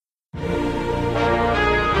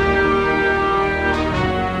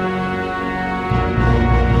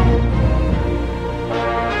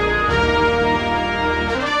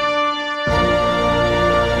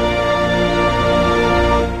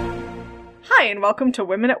Hi, and welcome to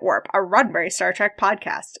Women at Warp, a Roddenberry Star Trek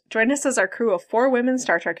podcast. Join us as our crew of 4 women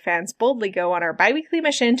Star Trek fans boldly go on our bi-weekly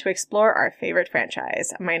mission to explore our favorite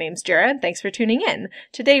franchise. My name's Jara, and thanks for tuning in.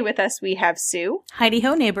 Today with us we have Sue.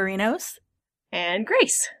 Heidi-ho, neighborinos. And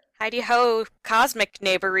Grace. Heidi-ho, cosmic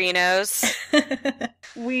neighborinos.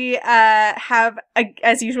 We have,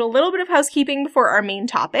 as usual, a little bit of housekeeping before our main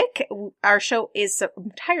topic. Our show is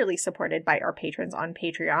entirely supported by our patrons on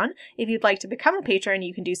Patreon. If you'd like to become a patron,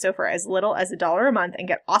 you can do so for as little as $1 a month and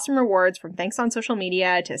get awesome rewards from thanks on social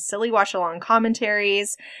media to silly watch-along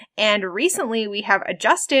commentaries. And recently we have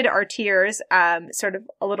adjusted our tiers, sort of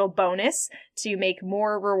a little bonus to make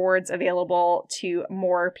more rewards available to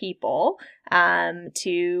more people,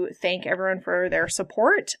 to thank everyone for their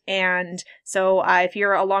support. And so if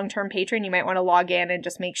you're a long-term patron, you might want to log in and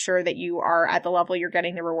just make sure that you are at the level you're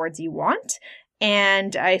getting the rewards you want.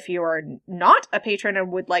 And if you are not a patron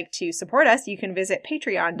and would like to support us, you can visit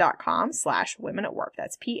patreon.com/womenatwarp.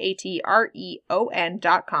 That's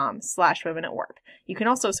patreon.com/womenatwarp. You can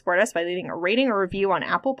also support us by leaving a rating or review on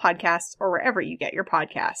Apple Podcasts or wherever you get your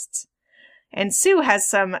podcasts. And Sue has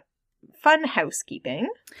some fun housekeeping.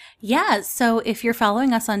 Yeah, so if you're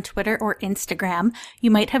following us on Twitter or Instagram,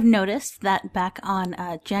 you might have noticed that back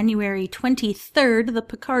on January 23rd, the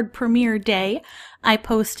Picard premiere day, I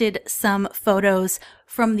posted some photos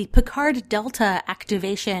from the Picard Delta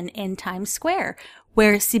activation in Times Square,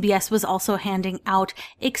 where CBS was also handing out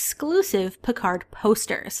exclusive Picard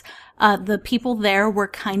posters. The people there were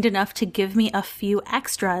kind enough to give me a few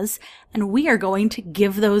extras, and we are going to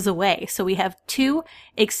give those away. So we have 2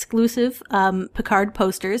 exclusive Picard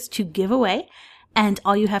posters to give away, and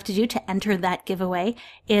all you have to do to enter that giveaway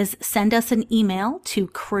is send us an email to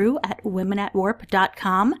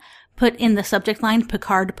crew@womenatwarp.com, put in the subject line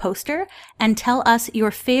Picard poster, and tell us your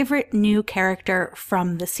favorite new character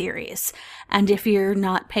from the series. And if you're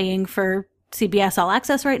not paying for CBS All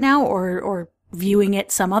Access right now or viewing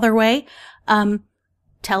it some other way,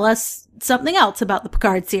 tell us something else about the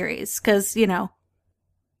Picard series, because, you know,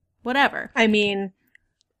 whatever. I mean,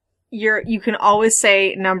 you can always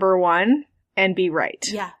say number 1 and be right.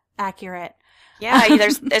 Yeah, accurate. Yeah,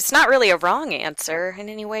 it's not really a wrong answer in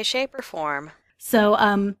any way, shape, or form.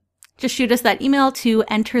 So, just shoot us that email to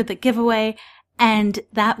enter the giveaway, and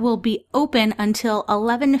that will be open until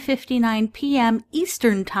 11:59 p.m.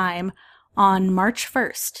 Eastern Time on March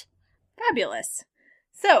 1st. Fabulous.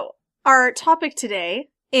 So, our topic today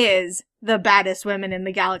is The Baddest Women in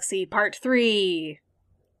the Galaxy, Part 3.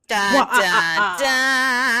 Dun, dun, dun.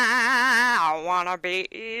 I wanna be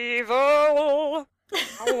evil.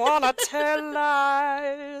 I wanna tell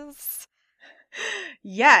lies.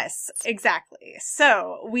 Yes, exactly.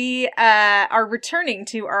 So, we are returning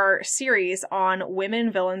to our series on women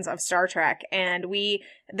villains of Star Trek, and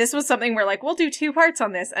this was something we're like, we'll do 2 parts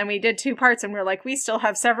on this, and we did 2 parts, and we're like, we still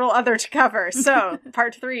have several other to cover, so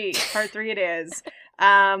part 3 it is.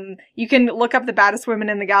 You can look up the Baddest Women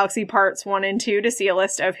in the Galaxy parts 1 and 2 to see a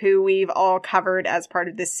list of who we've all covered as part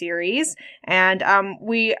of this series. And,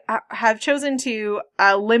 we have chosen to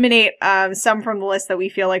eliminate, some from the list that we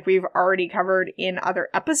feel like we've already covered in other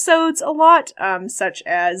episodes a lot, such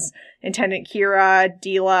as Intendant Kira,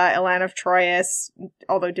 Deela, Elan of Troyes,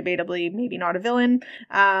 although debatably maybe not a villain,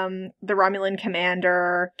 the Romulan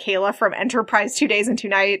Commander, Kayla from Enterprise 2 Days and 2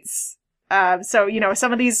 Nights. So, you know,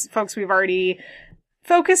 some of these folks we've already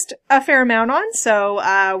focused a fair amount on,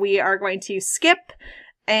 so we are going to skip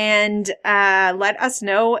and let us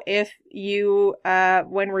know if you,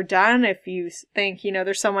 when we're done, if you think, you know,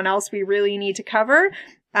 there's someone else we really need to cover.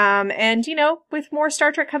 And, you know, with more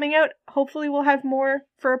Star Trek coming out, hopefully we'll have more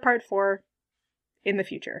for Part 4 in the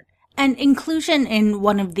future. And inclusion in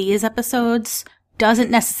one of these episodes doesn't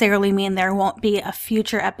necessarily mean there won't be a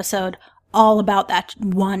future episode all about that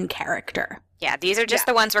one character. Yeah, these are just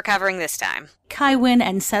the ones we're covering this time. Kaiwin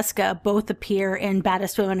and Seska both appear in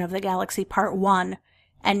Baddest Women of the Galaxy Part 1,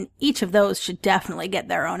 and each of those should definitely get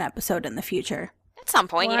their own episode in the future. At some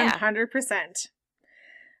point, 100%.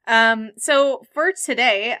 So for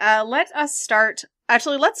today, let's start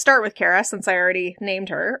with Kara, since I already named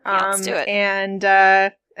her. Let's do it. And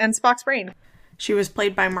Spock's brain. She was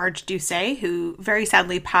played by Marge Doucet, who very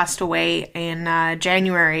sadly passed away in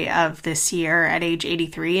January of this year at age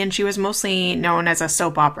 83, and she was mostly known as a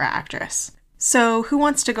soap opera actress. So who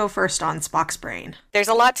wants to go first on Spock's brain? There's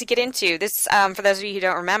a lot to get into. This, for those of you who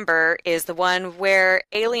don't remember, is the one where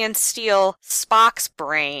aliens steal Spock's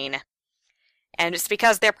brain. And it's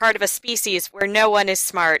because they're part of a species where no one is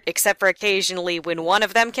smart, except for occasionally when one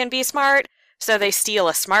of them can be smart, so they steal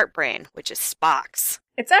a smart brain, which is Spock's.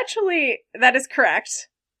 It's actually, that is correct.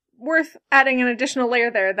 worth adding an additional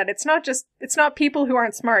layer there that it's not people who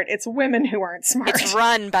aren't smart, it's women who aren't smart. It's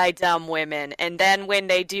run by dumb women, and then when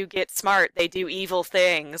they do get smart, they do evil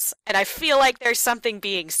things. And I feel like there's something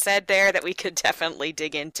being said there that we could definitely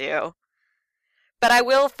dig into. But I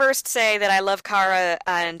will first say that I love Kara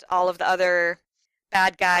and all of the other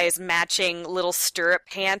bad guys matching little stirrup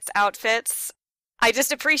pants outfits. I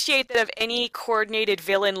just appreciate that of any coordinated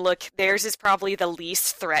villain look, theirs is probably the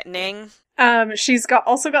least threatening. She's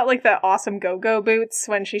also got like the awesome go-go boots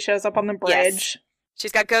when she shows up on the bridge. Yes.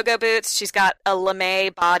 She's got go-go boots, she's got a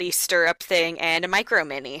lame body stirrup thing, and a micro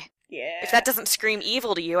mini. Yeah. If that doesn't scream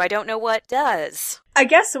evil to you, I don't know what does. I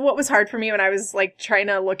guess what was hard for me when I was like trying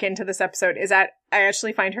to look into this episode is that I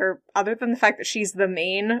actually find her, other than the fact that she's the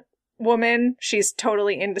main woman, she's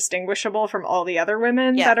totally indistinguishable from all the other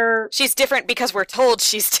women that are... She's different because we're told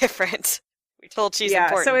she's different. We're told she's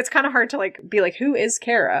important. So it's kind of hard to like be like, who is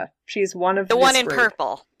Kara? She's one of the one in group.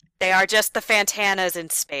 purple. They are just the Fantanas in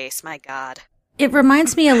space, my god. It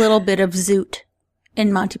reminds me a little bit of Zoot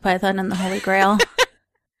in Monty Python and the Holy Grail.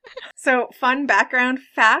 So, fun background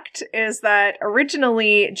fact is that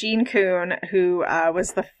originally Gene Kuhn, who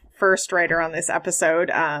was the first writer on this episode,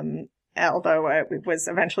 although it was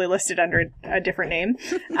eventually listed under a different name,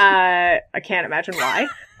 I can't imagine why.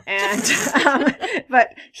 And,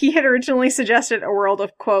 but he had originally suggested a world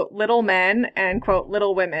of, quote, little men and, quote,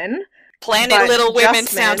 little women. Planet Little Women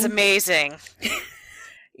sounds amazing.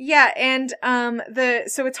 Yeah, and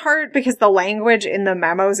so it's hard because the language in the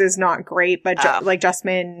memos is not great, but like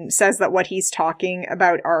Justman says that what he's talking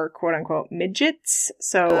about are quote unquote midgets.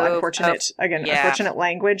 So unfortunate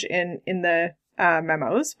language in the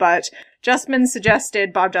memos. But Bob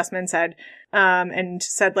Justman said, and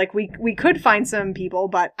said like we could find some people,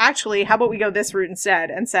 but actually, how about we go this route instead?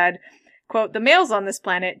 And said, quote, the males on this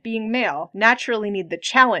planet, being male, naturally need the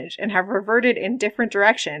challenge and have reverted in different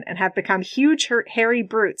direction and have become huge, hairy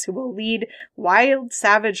brutes who will lead wild,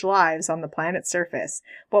 savage lives on the planet's surface.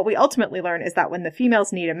 What we ultimately learn is that when the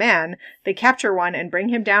females need a man, they capture one and bring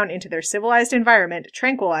him down into their civilized environment,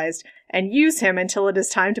 tranquilized, and use him until it is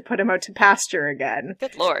time to put him out to pasture again.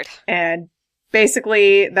 Good lord. And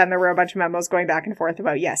basically, then there were a bunch of memos going back and forth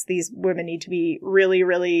about, yes, these women need to be really,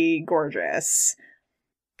 really gorgeous.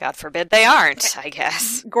 God forbid they aren't, I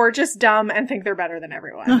guess. Gorgeous, dumb, and think they're better than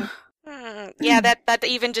everyone. Yeah, that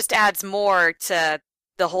even just adds more to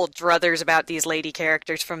the whole druthers about these lady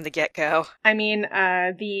characters from the get-go. I mean,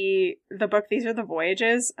 the book, These Are the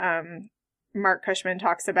Voyages, Mark Cushman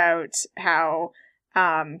talks about how,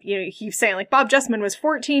 he's saying, like, Bob Justman was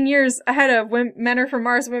 14 years ahead of Men Are From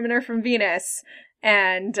Mars, Women Are From Venus.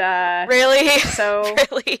 And, really? So...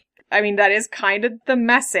 Really? I mean, that is kind of the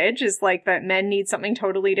message, is like that men need something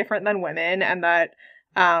totally different than women, and that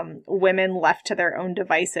women left to their own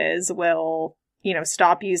devices will,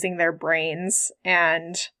 stop using their brains,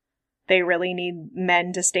 and they really need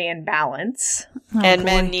men to stay in balance. And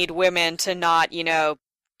men need women to not,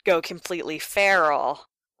 go completely feral.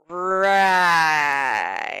 Right.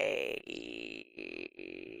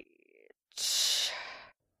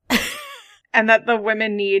 And that the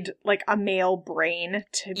women need, like, a male brain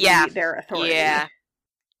to be their authority. Yeah.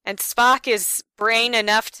 And Spock is brain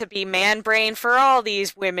enough to be man brain for all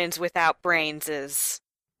these women's without brainses.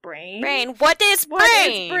 Brain? What is brain? What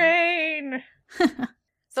is brain?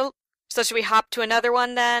 So should we hop to another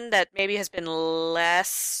one then that maybe has been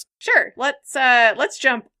less? Sure. Let's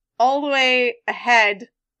jump all the way ahead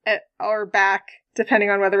or back, depending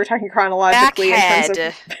on whether we're talking chronologically. Backhead. In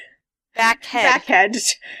terms of Backhead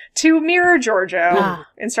to Mirror Giorgio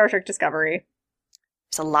in Star Trek Discovery.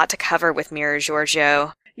 There's a lot to cover with Mirror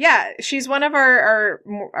Giorgio. Yeah, she's one of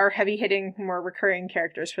our heavy-hitting, more recurring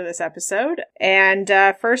characters for this episode, and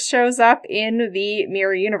first shows up in the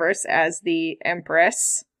Mirror Universe as the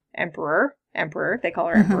Emperor, they call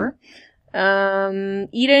her Emperor,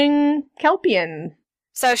 eating Kelpian.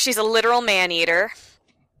 So she's a literal man-eater.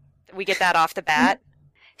 We get that off the bat.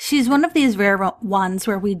 She's one of these rare ones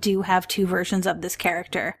where we do have two versions of this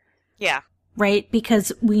character. Yeah. Right?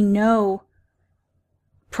 Because we know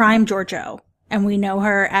Prime Giorgio, and we know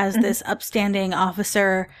her as this upstanding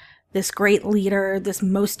officer, this great leader, this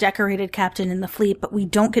most decorated captain in the fleet, but we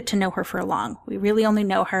don't get to know her for long. We really only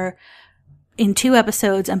know her in 2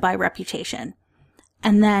 episodes and by reputation.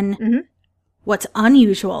 And then what's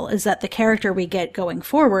unusual is that the character we get going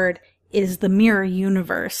forward is the Mirror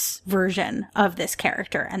Universe version of this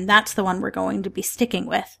character. And that's the one we're going to be sticking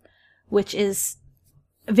with, which is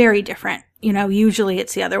very different. Usually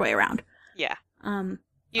it's the other way around. Yeah.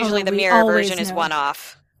 Usually the Mirror version is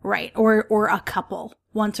one-off. Right. Or a couple.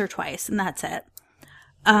 Once or twice, and that's it.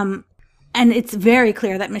 And it's very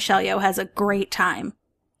clear that Michelle Yeoh has a great time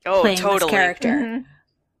playing this totally. character. Mm-hmm.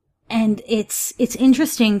 And it's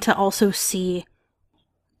interesting to also see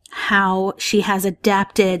how she has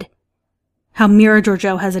adapted, how Mira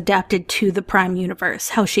Georgiou has adapted to the Prime universe,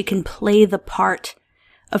 how she can play the part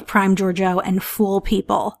of Prime Georgiou and fool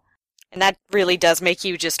people. And that really does make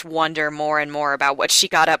you just wonder more and more about what she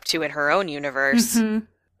got up to in her own universe.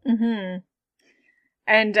 Mm-hmm. Mm-hmm.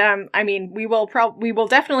 And, I mean, we will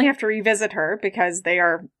definitely have to revisit her because they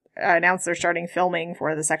are announced they're starting filming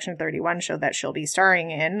for the Section 31 show that she'll be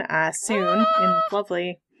starring in, soon in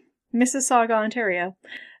lovely Mississauga, Ontario.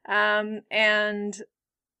 But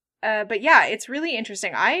yeah, it's really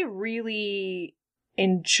interesting. I really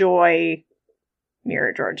enjoy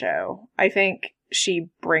Mira Georgiou. I think she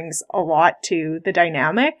brings a lot to the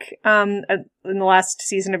dynamic, in the last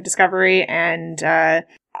season of Discovery. And,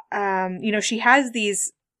 she has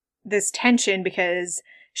this tension because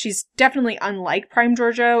she's definitely unlike Prime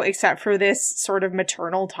Georgiou, except for this sort of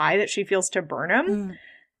maternal tie that she feels to Burnham.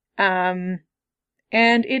 And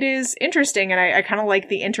it is interesting, and I kind of like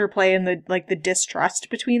the interplay and the distrust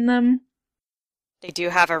between them. They do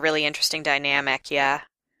have a really interesting dynamic, yeah.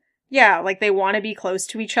 Yeah, like they want to be close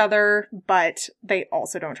to each other, but they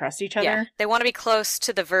also don't trust each other. Yeah, they want to be close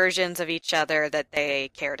to the versions of each other that they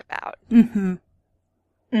cared about. Mm-hmm.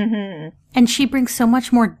 Mm-hmm. And she brings so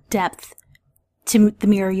much more depth to the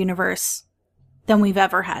Mirror universe than we've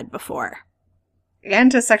ever had before. And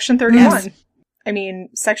to Section 31. Yes. I mean,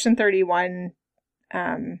 Section 31,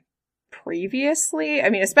 previously, I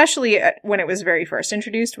mean, especially when it was very first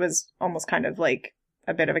introduced, was almost kind of like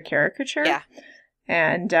a bit of a caricature. Yeah.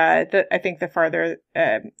 And I think the farther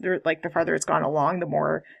it's gone along, the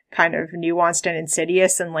more kind of nuanced and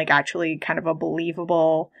insidious and like actually kind of a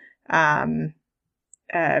believable,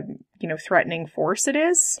 threatening force it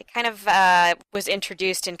is. It kind of was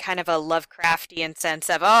introduced in kind of a Lovecraftian sense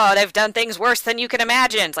of, oh, they've done things worse than you can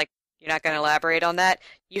imagine. It's like, you're not going to elaborate on that?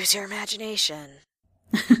 Use your imagination.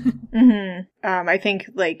 Mm-hmm. I think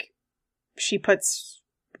like she puts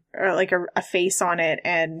like a face on it,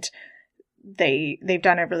 and they've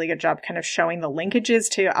done a really good job kind of showing the linkages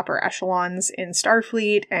to upper echelons in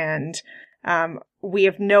Starfleet, and we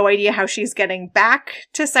have no idea how she's getting back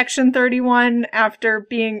to Section 31 after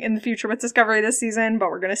being in the future with Discovery this season, but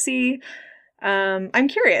we're gonna see. I'm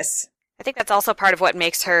curious. I think that's also part of what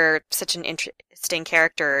makes her such an interesting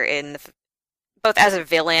character both as a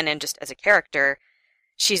villain and just as a character.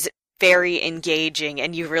 She's very engaging,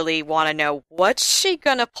 and you really want to know what's she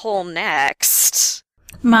gonna pull next.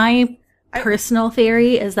 My personal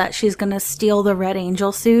theory is that she's gonna steal the Red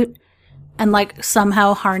Angel suit and like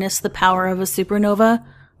somehow harness the power of a supernova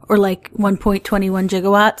or like 1.21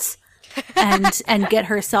 gigawatts and get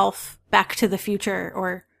herself back to the future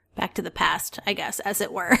or back to the past, I guess, as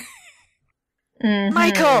it were. Mm-hmm.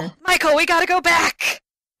 Michael, we gotta go back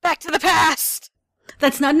to the past.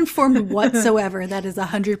 That's not informed whatsoever. That is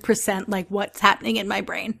 100% like what's happening in my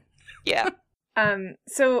brain. Yeah.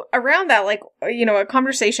 So around that, like, a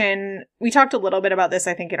conversation, we talked a little bit about this,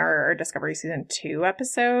 I think, in our Discovery Season 2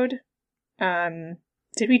 episode.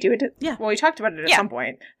 Did we do it? Yeah. Well, we talked about it at some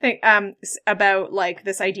point. I think, about, like,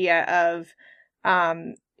 this idea of,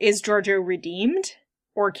 is Georgiou redeemed?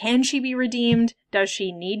 Or can she be redeemed? Does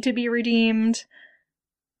she need to be redeemed?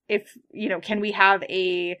 If, can we have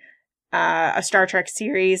a Star Trek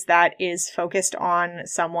series that is focused on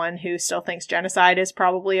someone who still thinks genocide is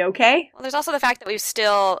probably okay? Well, there's also the fact that we've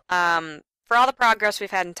still, for all the progress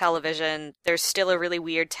we've had in television, there's still a really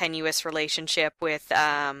weird, tenuous relationship with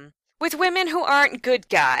women who aren't good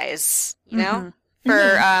guys, you know?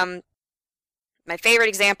 Mm-hmm. For, my favorite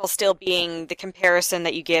example still being the comparison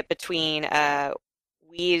that you get between,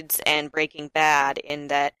 Weeds and Breaking Bad, in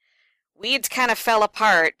that Weeds kind of fell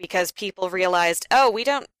apart because people realized, oh, we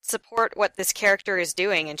don't support what this character is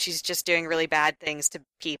doing, and she's just doing really bad things to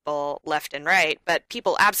people left and right. But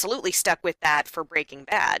people absolutely stuck with that for Breaking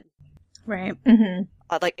Bad. Right. Mm-hmm.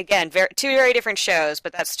 Like, again, two very different shows,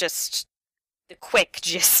 but that's just the quick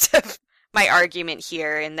gist of my argument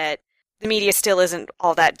here, in that the media still isn't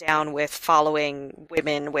all that down with following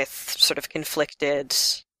women with sort of conflicted...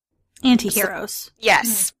 Anti-heroes.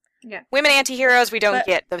 Yes. Yeah. Women anti-heroes we don't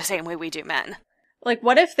get the same way we do men. Like,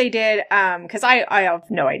 what if they did, because I have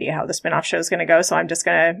no idea how the spin-off show is going to go, so I'm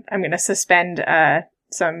going to suspend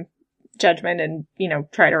some judgment and,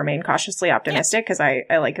 try to remain cautiously optimistic, because I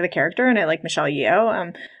like the character and I like Michelle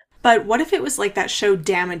Yeoh. But what if it was like that show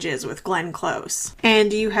Damages with Glenn Close,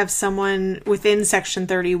 and you have someone within Section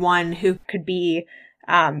 31 who could be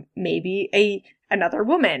maybe another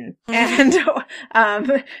woman, and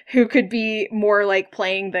who could be more like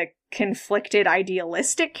playing the conflicted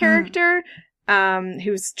idealistic character,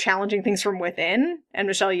 who's challenging things from within, and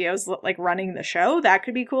Michelle Yeoh's like running the show. That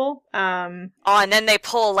could be cool. Oh, and then they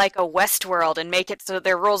pull like a Westworld and make it so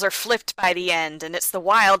their roles are flipped by the end, and it's the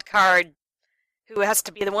wild card who has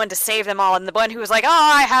to be the one to save them all, and the one who's like, oh,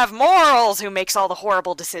 I have morals, who makes all the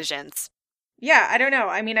horrible decisions. Yeah, I don't know.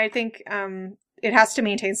 I mean, I think it has to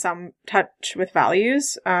maintain some touch with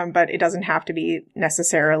values, but it doesn't have to be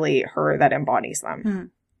necessarily her that embodies them. Mm.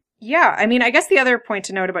 Yeah, I mean, I guess the other point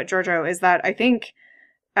to note about JoJo is that I think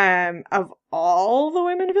of all the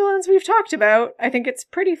women villains we've talked about, I think it's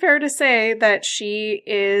pretty fair to say that she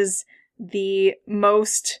is the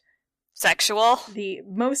most... Sexual? I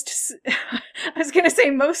was going to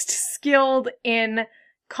say most skilled in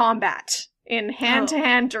combat. In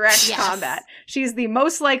hand-to-hand direct combat. She's the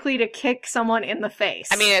most likely to kick someone in the face.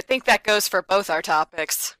 I mean, I think that goes for both our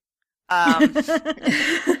topics.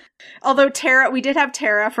 Although we did have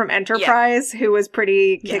Tara from Enterprise, who was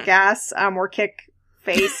pretty kick-ass, or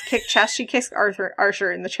kick-face, kick-chest. She kicks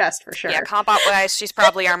Archer in the chest for sure. Yeah, combat-wise, she's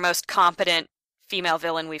probably our most competent female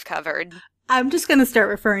villain we've covered. I'm just going to start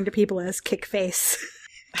referring to people as kick face.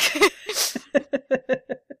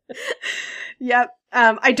 Yep.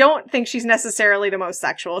 I don't think she's necessarily the most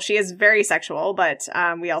sexual. She is very sexual, but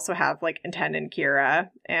we also have like Intendant Kira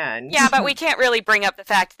and... Yeah, but we can't really bring up the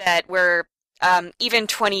fact that we're, even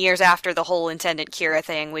 20 years after the whole Intendant Kira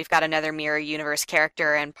thing, we've got another Mirror Universe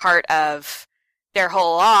character, and part of their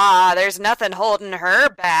whole, there's nothing holding her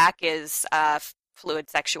back is fluid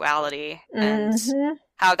sexuality, and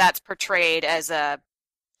how that's portrayed as a...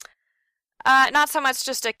 not so much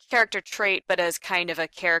just a character trait, but as kind of a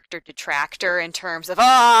character detractor in terms of,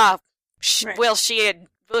 will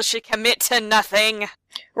she commit to nothing?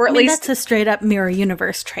 Or at least that's a straight up Mirror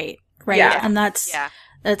Universe trait, right? Yeah. And that's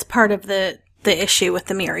part of the issue with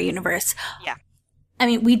the Mirror Universe. Yeah. I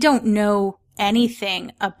mean, we don't know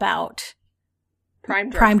anything about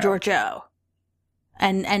Prime Georgiou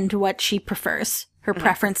and what she prefers, her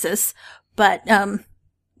preferences, but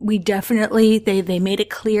we definitely they made it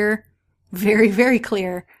clear, very, very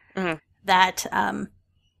clear, that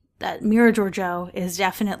that Mirror Georgiou is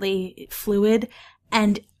definitely fluid,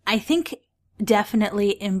 and I think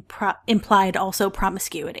definitely implied also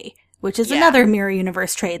promiscuity, which is another Mirror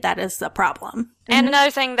Universe trait that is a problem. And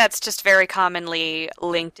another thing that's just very commonly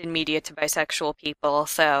linked in media to bisexual people,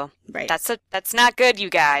 so that's not good, you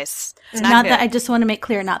guys. It's not good. That I just want to make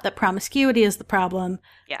clear, not that promiscuity is the problem,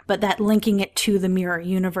 but that linking it to the Mirror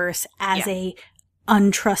Universe as a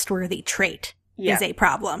untrustworthy trait is a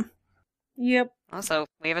problem. Yep. Also,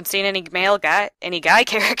 we haven't seen any guy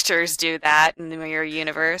characters do that in the Mirror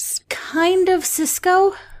Universe. Kind of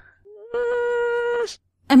Cisco.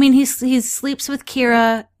 I mean, he sleeps with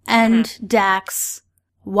Kira and Dax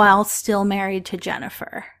while still married to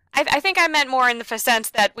Jennifer. I think I meant more in the sense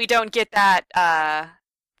that we don't get that.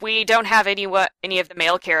 We don't have any of the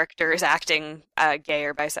male characters acting gay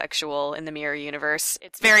or bisexual in the Mirror Universe.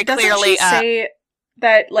 It's very clearly. Doesn't she say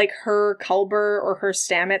that like her Culber or her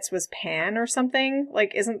Stamets was pan or something?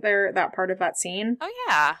 Like, isn't there that part of that scene? Oh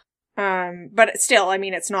yeah. But still, I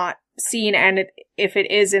mean, it's not seen, and if it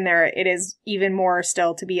is in there, it is even more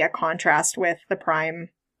still to be a contrast with the Prime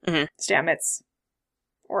Stamets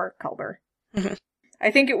or Culber. I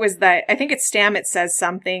think it's Stamets says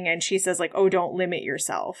something, and she says like, "Oh, don't limit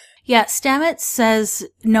yourself." Yeah, Stamets says,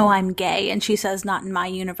 "No, I'm gay," and she says, "Not in my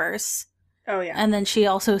universe." Oh yeah, and then she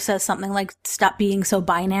also says something like, "Stop being so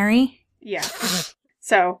binary." Yeah.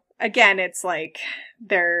 So again, it's like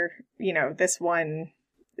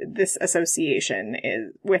this association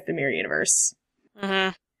is with the Mirror Universe.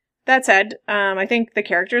 That said, I think the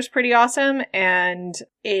character is pretty awesome, and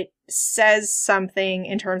it says something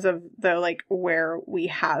in terms of the like where we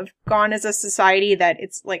have gone as a society, that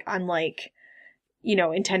it's like unlike,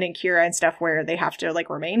 Intendant Kira and stuff where they have to like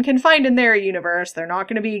remain confined in their universe. They're not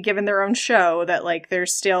going to be given their own show. That like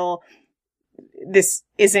there's still, this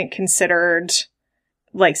isn't considered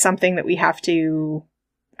like something that we have to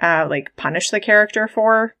like punish the character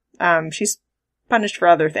for. She's punished for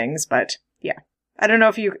other things, but yeah. I don't know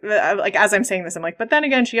if you, like, as I'm saying this, I'm like, but then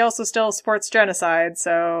again, she also still supports genocide,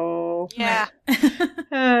 so... Yeah.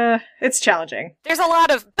 It's challenging. There's a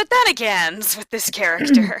lot of but then agains with this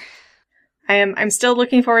character. I'm still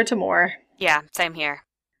looking forward to more. Yeah, same here.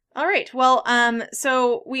 All right, well,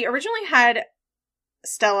 so we originally had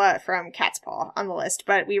Stella from Cat's Paw on the list,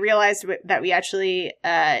 but we realized that we actually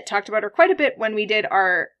talked about her quite a bit when we did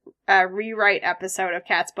our rewrite episode of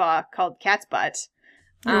Cat's Paw called Cat's Butt.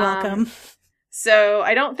 You're welcome. So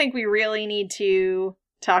I don't think we really need to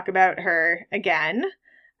talk about her again.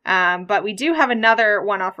 But we do have another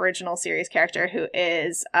one-off original series character who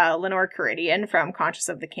is Lenore Caridian from Conscious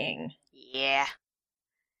of the King. Yeah.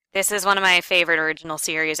 This is one of my favorite original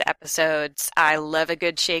series episodes. I love a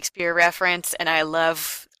good Shakespeare reference, and I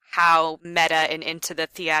love how meta and into the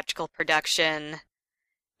theatrical production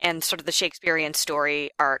and sort of the Shakespearean story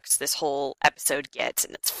arcs this whole episode gets,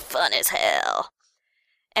 and it's fun as hell.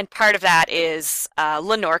 And part of that is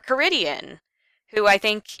Lenore Caridian, who I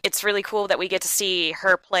think it's really cool that we get to see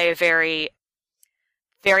her play very,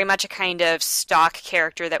 very much a kind of stock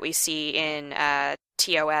character that we see in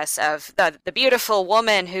TOS of the beautiful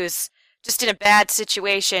woman who's just in a bad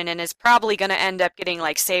situation and is probably going to end up getting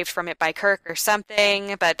like saved from it by Kirk or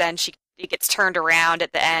something, but then it gets turned around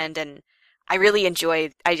at the end, and I really enjoy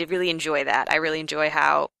that. I really enjoy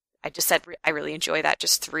how I really enjoy that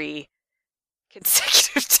just 3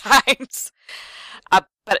 consecutive times.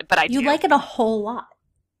 But I do. You like it a whole lot.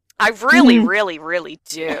 I really, really, really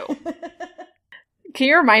do. Can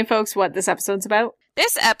you remind folks what this episode's about?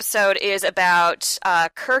 This episode is about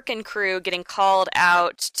Kirk and crew getting called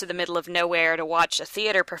out to the middle of nowhere to watch a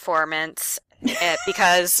theater performance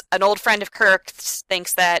because an old friend of Kirk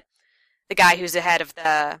thinks that the guy who's the head of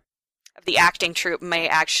the acting troupe may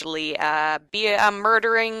actually be a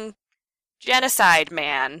murdering genocide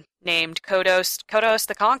man named Kodos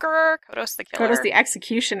the Conqueror, Kodos the Killer. Kodos the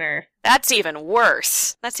Executioner. That's even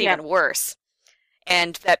worse. Even worse.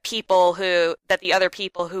 And that the other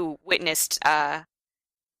people who witnessed,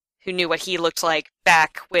 who knew what he looked like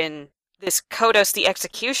back when this Kodos the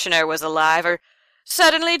Executioner was alive are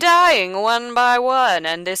suddenly dying one by one,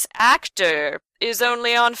 and this actor is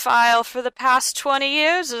only on file for the past 20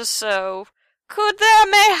 years or so. Could there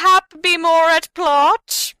mayhap be more at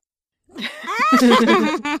plot?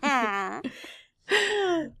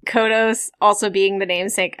 Kodos also being the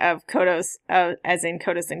namesake of Kodos, as in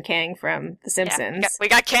Kodos and Kang from The Simpsons. Yeah, we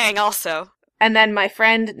got Kang also. And then my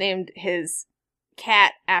friend named his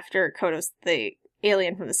cat after Kodos the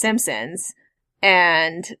alien from The Simpsons,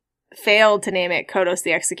 and failed to name it Kodos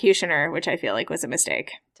the Executioner, which I feel like was a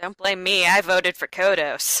mistake. Don't blame me, I voted for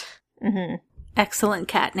Kodos. Mm-hmm. Excellent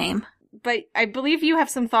cat name. But I believe you have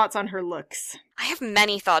some thoughts on her looks. I have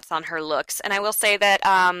many thoughts on her looks, and I will say that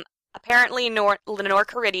apparently Lenore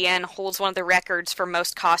Caridian holds one of the records for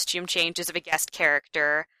most costume changes of a guest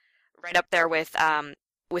character, right up there with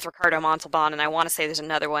Ricardo Montalban, and I want to say there's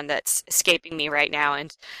another one that's escaping me right now,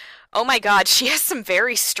 and oh my god, she has some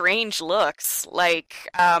very strange looks, like,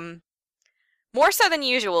 more so than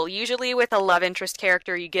usual. Usually with a love interest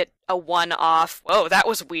character, you get a one-off, whoa, that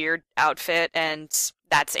was weird outfit, and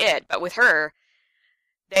that's it. But with her,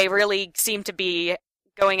 they really seem to be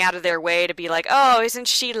going out of their way to be like, oh, isn't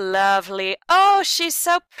she lovely? Oh, she's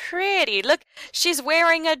so pretty. Look, she's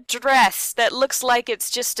wearing a dress that looks like it's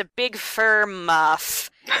just a big fur muff.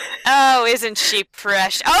 Oh, isn't she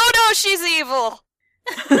precious? Oh, no, she's evil.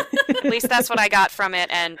 At least that's what I got from it,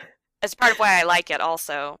 and as part of why I like it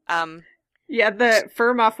also. Yeah, the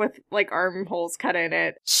fur muff with, like, armholes cut in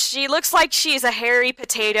it. She looks like she's a hairy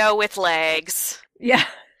potato with legs. Yeah.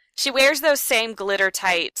 She wears those same glitter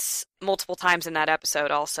tights multiple times in that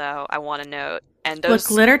episode also, I want to note. And those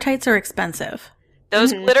Look, glitter tights are expensive.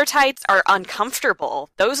 Those glitter tights are uncomfortable.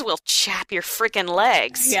 Those will chap your freaking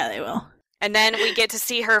legs. Yeah, they will. And then we get to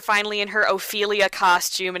see her finally in her Ophelia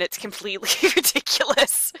costume, and it's completely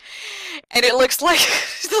ridiculous. And it looks like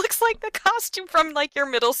the costume from like your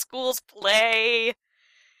middle school's play.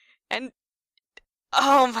 And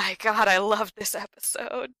oh my god, I love this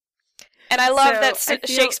episode. And I love that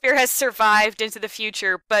Shakespeare has survived into the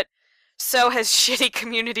future, but so has shitty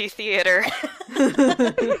community theater.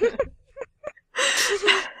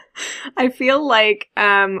 I feel like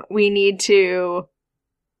we need to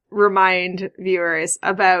remind viewers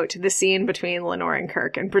about the scene between Lenore and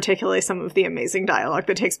Kirk, and particularly some of the amazing dialogue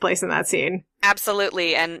that takes place in that scene.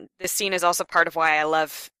 Absolutely, and this scene is also part of why I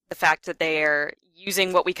love the fact that they are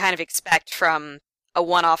using what we kind of expect from a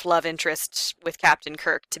one-off love interest with Captain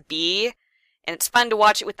Kirk to be, and it's fun to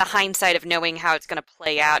watch it with the hindsight of knowing how it's going to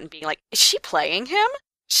play out and being like, is she playing him?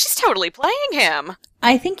 She's totally playing him!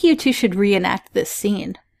 I think you two should reenact this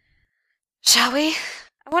scene. Shall we?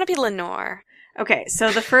 I want to be Lenore. Okay,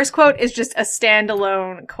 so the first quote is just a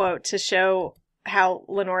standalone quote to show how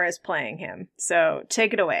Lenore is playing him. So,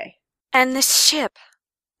 take it away. And this ship,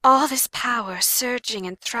 all this power surging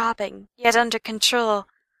and throbbing, yet under control.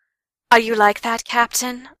 Are you like that,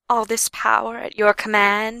 Captain? All this power at your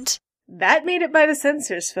command? That made it by the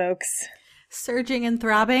censors, folks. Surging and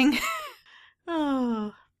throbbing.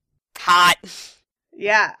 Oh. Hot.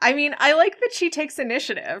 Yeah, I mean, I like that she takes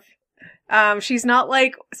initiative. She's not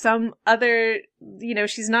like some other,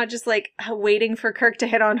 she's not just like waiting for Kirk to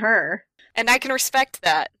hit on her. And I can respect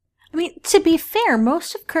that. I mean, to be fair,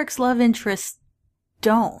 most of Kirk's love interests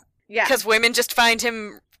don't. Yeah. Because women just find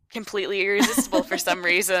him completely irresistible for some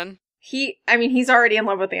reason. He's already in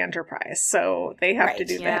love with the Enterprise, so they have to Right,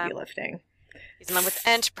 do the heavy lifting. He's in love with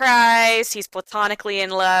Enterprise. He's platonically in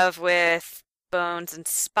love with Bones and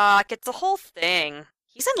Spock. It's a whole thing.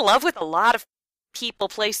 He's in love with a lot of people,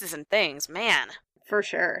 places, and things. Man. For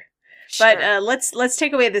sure. Sure. But let's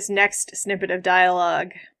take away this next snippet of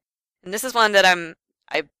dialogue. And this is one that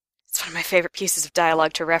it's one of my favorite pieces of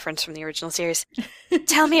dialogue to reference from the original series.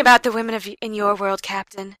 Tell me about the women in your world,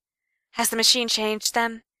 Captain. Has the machine changed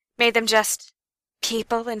them? Made them just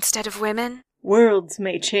people instead of women? Worlds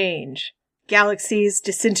may change. Galaxies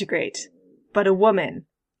disintegrate. But a woman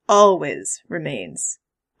always remains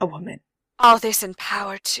a woman. All this in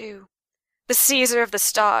power, too. The Caesar of the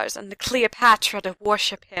stars and the Cleopatra to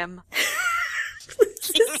worship him. This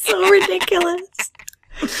is so ridiculous.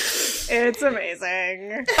 It's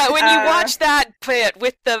amazing. But when you watch that bit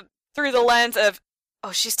through the lens of,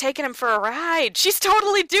 oh, she's taking him for a ride. She's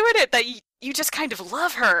totally doing it. That you just kind of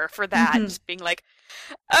love her for that. Mm-hmm. Just being like,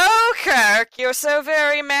 oh, Kirk, you're so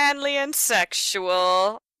very manly and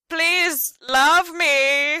sexual. Please love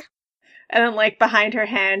me. And then, like, behind her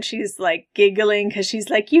hand, she's, like, giggling because she's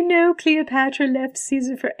like, Cleopatra left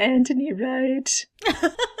Caesar for Antony, right?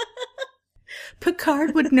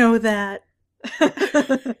 Picard would know that.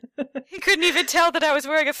 He couldn't even tell that I was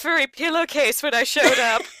wearing a furry pillowcase when I showed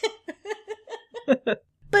up.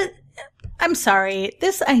 But I'm sorry,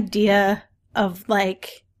 this idea of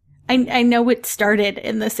like, I know it started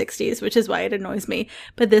in the 60s, which is why it annoys me,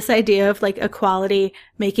 but this idea of like equality,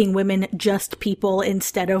 making women just people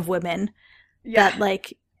instead of women, that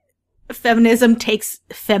like feminism takes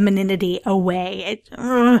femininity away.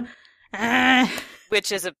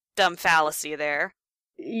 Which is a dumb fallacy there.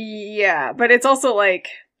 Yeah, but it's also like,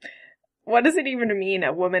 what does it even mean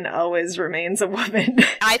a woman always remains a woman?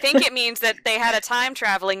 I think it means that they had a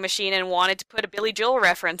time-traveling machine and wanted to put a Billy Joel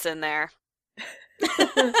reference in there.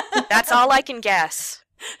 That's all I can guess.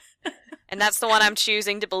 And that's the one I'm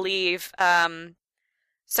choosing to believe.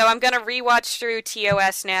 So I'm going to rewatch through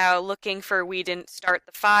TOS now, looking for We Didn't Start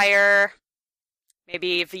the Fire,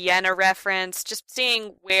 maybe Vienna reference, just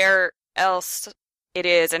seeing where else it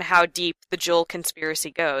is and how deep the Joel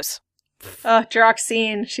conspiracy goes. Oh,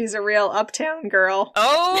 Droxine, she's a real uptown girl.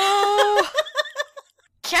 Oh!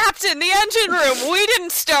 Captain, the engine room! We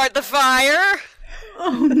didn't start the fire!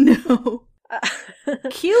 Oh no.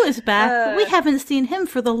 Q is back, but we haven't seen him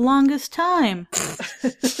for the longest time.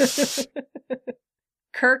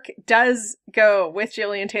 Kirk does go with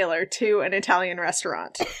Gillian Taylor to an Italian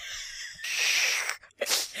restaurant.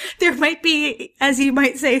 There might be, as you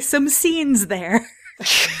might say, some scenes there.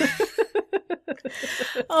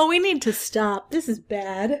 Oh, we need to stop. This is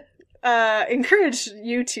bad. Encourage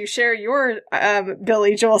you to share your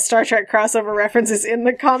Billy Joel Star Trek crossover references in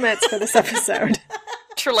the comments for this episode.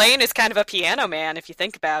 Trelane is kind of a piano man, if you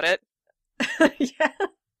think about it. Yeah.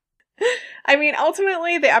 I mean,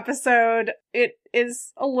 ultimately, the episode, it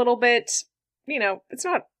is a little bit,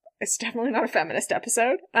 it's definitely not a feminist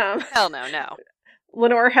episode. Hell no.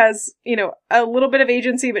 Lenore has, a little bit of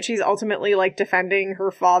agency, but she's ultimately, like, defending her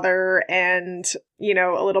father and,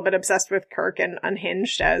 a little bit obsessed with Kirk and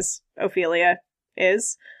unhinged as Ophelia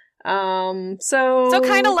is. So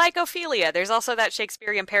kind of like Ophelia. There's also that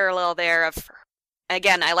Shakespearean parallel there of,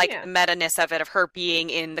 again, I like the meta-ness of it, of her being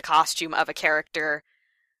in the costume of a character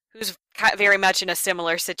who's very much in a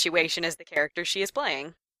similar situation as the character she is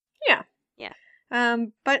playing. Yeah.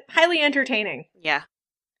 But highly entertaining. Yeah.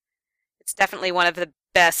 It's definitely one of the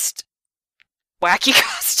best wacky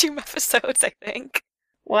costume episodes, I think.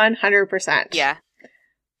 100%. Yeah.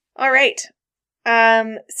 All right.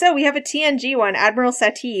 So we have a TNG one, Admiral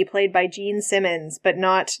Satie, played by Gene Simmons, but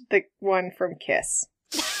not the one from Kiss.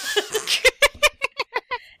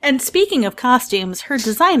 And speaking of costumes, her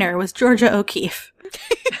designer was Georgia O'Keeffe.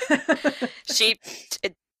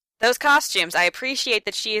 Those costumes, I appreciate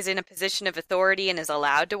that she is in a position of authority and is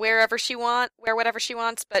allowed to wear whatever she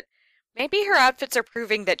wants, but maybe her outfits are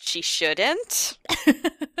proving that she shouldn't.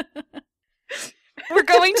 We're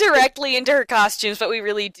going directly into her costumes, but we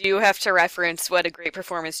really do have to reference what a great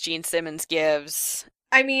performance Gene Simmons gives.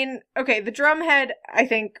 I mean, okay, the drumhead, I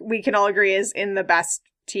think we can all agree, is in the best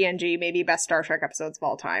TNG, maybe best Star Trek episodes of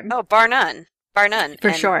all time. Oh, bar none.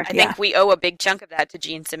 For sure, I think we owe a big chunk of that to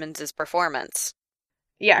Gene Simmons' performance.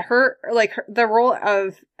 Yeah, the role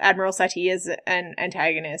of Admiral Satie as an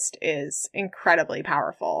antagonist is incredibly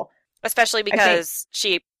powerful. Especially because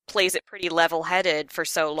she plays it pretty level-headed for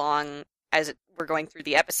so long as we're going through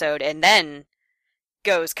the episode, and then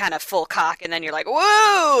goes kind of full cock, and then you're like,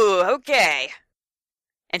 whoa, okay.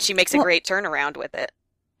 And she makes a great turnaround with it.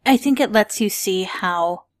 I think it lets you see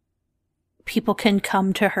how people can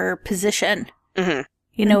come to her position. Mm-hmm.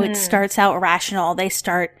 You know, it starts out rational. They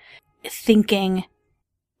start thinking,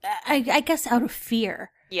 I guess, out of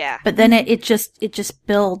fear. Yeah. But then it just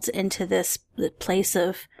builds into this place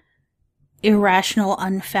of irrational,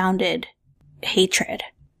 unfounded hatred.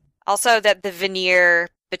 Also, that the veneer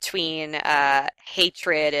between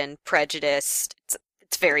hatred and prejudice,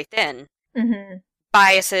 it's very thin. Mm-hmm.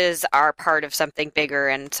 Biases are part of something bigger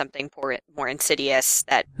and something more insidious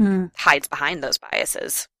that hides behind those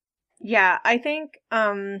biases. Yeah, I think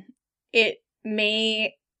it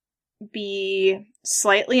may be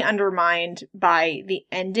slightly undermined by the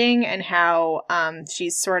ending and how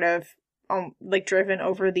she's sort of like driven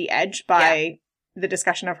over the edge by the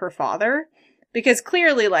discussion of her father. Because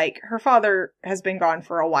clearly, like, her father has been gone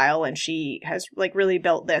for a while and she has, like, really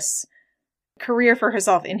built this career for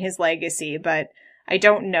herself in his legacy. But I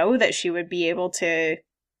don't know that she would be able to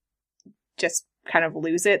just kind of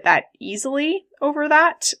lose it that easily over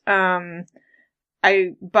that. But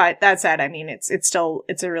that said, I mean, it's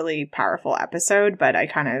a really powerful episode, but I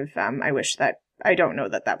kind of, I wish that, I don't know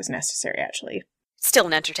that was necessary, actually. Still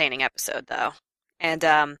an entertaining episode, though.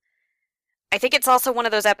 And, I think it's also one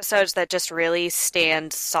of those episodes that just really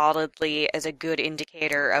stands solidly as a good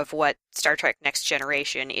indicator of what Star Trek Next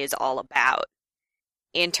Generation is all about.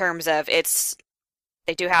 In terms of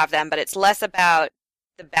they do have them, but it's less about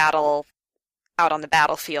the battle out on the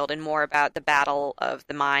battlefield and more about the battle of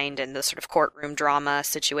the mind and the sort of courtroom drama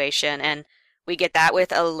situation. And we get that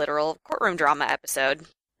with a literal courtroom drama episode.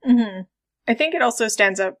 Mm-hmm. I think it also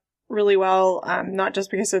stands up really well, not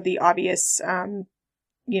just because of the obvious,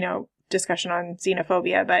 discussion on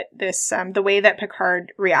xenophobia, but this, the way that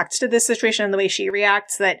Picard reacts to this situation and the way she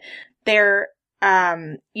reacts, that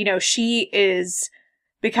she is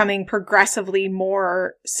becoming progressively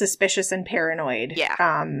more suspicious and paranoid.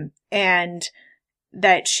 Yeah. And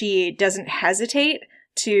that she doesn't hesitate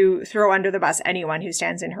to throw under the bus anyone who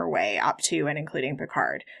stands in her way, up to and including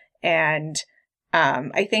Picard. And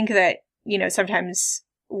I think that, sometimes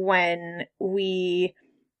when we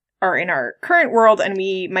are in our current world and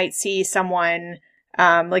we might see someone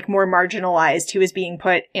more marginalized who is being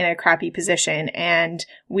put in a crappy position, and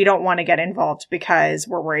we don't want to get involved because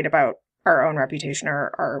we're worried about our own reputation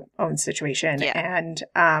or our own situation. Yeah. And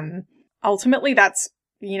ultimately that's,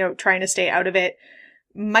 trying to stay out of it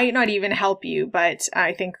might not even help you. But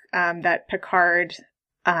I think that Picard,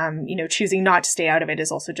 choosing not to stay out of it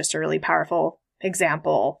is also just a really powerful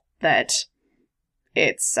example that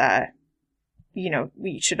it's,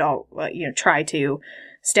 we should all, try to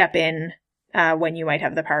step in when you might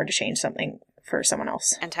have the power to change something for someone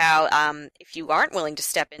else. And how, if you aren't willing to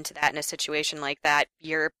step into that in a situation like that,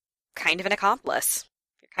 you're kind of an accomplice.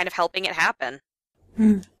 You're kind of helping it happen.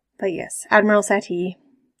 But yes, Admiral Satie,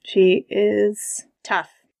 she is tough.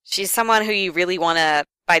 She's someone who you really want to,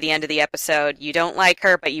 by the end of the episode, you don't like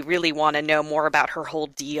her, but you really want to know more about her whole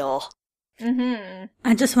deal. Mm-hmm.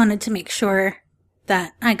 I just wanted to make sure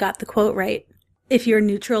that I got the quote right. If you're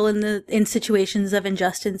neutral in situations of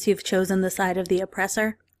injustice, you've chosen the side of the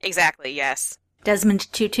oppressor. Exactly, yes.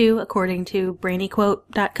 Desmond Tutu, according to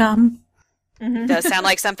brainyquote.com. Mm-hmm. Does sound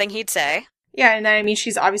like something he'd say. Yeah, and I mean,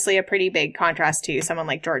 she's obviously a pretty big contrast to someone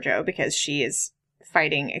like Giorgio, because she is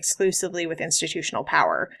fighting exclusively with institutional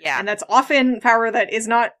power. Yeah. And that's often power that is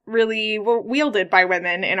not really wielded by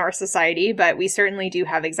women in our society, but we certainly do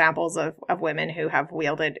have examples of women who have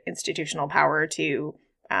wielded institutional power to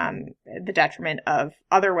the detriment of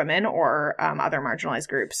other women or other marginalized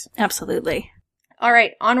groups. Absolutely. All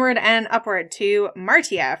right, onward and upward to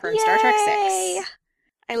Martia from Star Trek Yay! 6.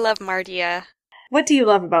 I love Martia. What do you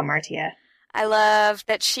love about Martia? I love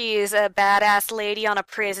that she's a badass lady on a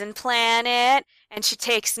prison planet, and she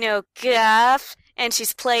takes no guff, and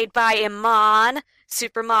she's played by Iman,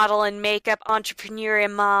 supermodel and makeup entrepreneur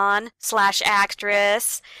Iman /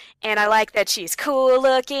 actress, and I like that she's cool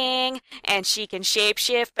looking, and she can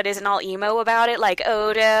shapeshift but isn't all emo about it like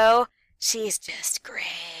Odo. She's just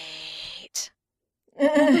great.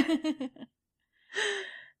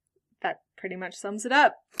 That pretty much sums it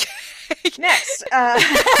up. Next.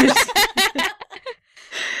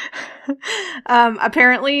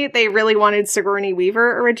 Apparently they really wanted Sigourney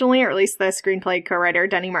Weaver originally, or at least the screenplay co-writer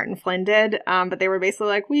Denny Martin Flynn did, but they were basically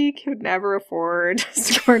like, we could never afford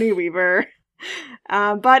Sigourney Weaver.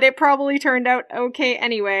 But it probably turned out okay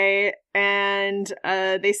anyway, and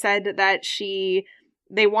they said that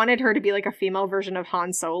they wanted her to be like a female version of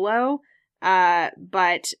Han Solo,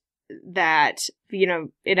 but that,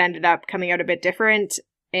 it ended up coming out a bit different.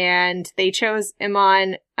 And they chose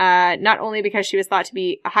Iman, not only because she was thought to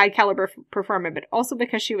be a high caliber performer, but also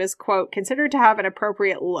because she was, quote, considered to have an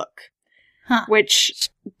appropriate look. which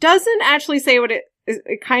doesn't actually say what it is.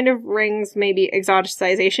 It kind of rings maybe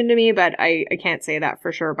exoticization to me, but I can't say that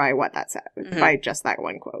for sure by what that said, by just that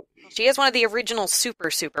one quote. She is one of the original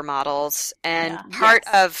supermodels, and part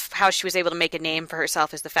of how she was able to make a name for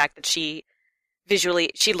herself is the fact that she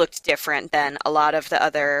looked different than a lot of the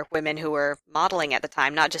other women who were modeling at the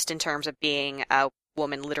time, not just in terms of being a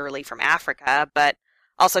woman literally from Africa, but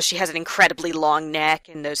also she has an incredibly long neck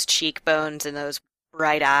and those cheekbones and those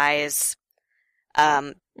bright eyes.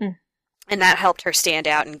 And that helped her stand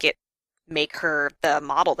out and make her the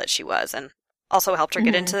model that she was, and also helped her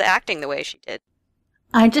get into the acting the way she did.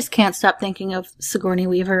 I just can't stop thinking of Sigourney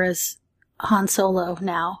Weaver as Han Solo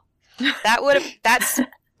now. That's...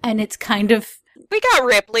 And it's kind of... We got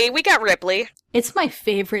Ripley. It's my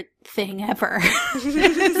favorite thing ever.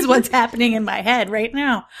 This is what's happening in my head right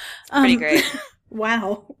now. Pretty great.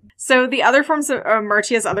 Wow. So the other forms of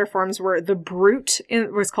Martia's other forms were the Brute.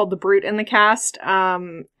 It was called the Brute in the cast.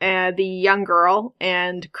 And the young girl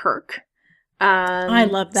and Kirk. I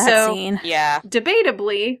love that scene. Yeah.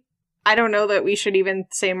 Debatably, I don't know that we should even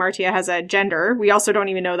say Martia has a gender. We also don't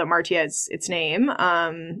even know that Martia is its name.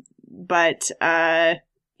 But I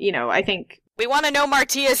think we want to know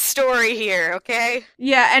Martia's story here, okay?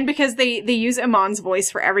 Yeah, and because they use Iman's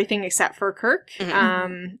voice for everything except for Kirk.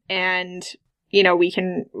 And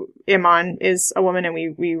Iman is a woman and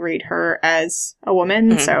we read her as a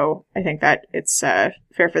woman. So I think that it's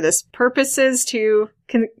fair for this purposes to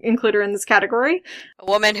include her in this category. A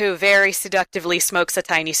woman who very seductively smokes a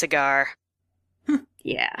tiny cigar.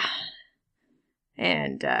 Yeah.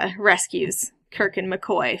 And rescues Kirk and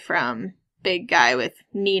McCoy from big guy with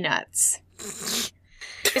knee nuts.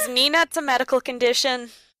 Is knee nuts a medical condition?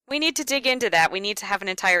 We need to dig into that. We need to have an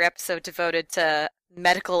entire episode devoted to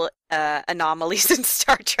medical anomalies in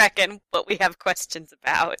Star Trek and what we have questions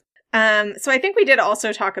about. So I think we did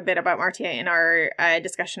also talk a bit about Martia in our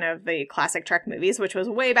discussion of the classic Trek movies, which was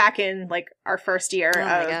way back in like our first year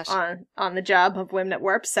on the job of Women at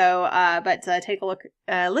Warp. So, but take a look,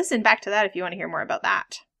 listen back to that if you want to hear more about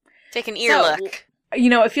that. Take an ear look.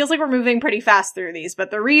 It feels like we're moving pretty fast through these,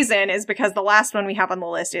 but the reason is because the last one we have on the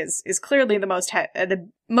list is clearly the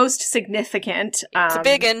most significant. It's a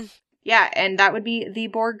big one. Yeah, and that would be the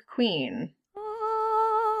Borg Queen.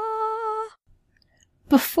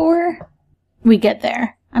 Before we get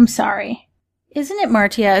there, I'm sorry. Isn't it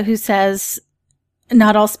Martia who says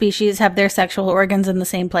not all species have their sexual organs in the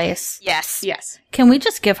same place? Yes. Yes. Can we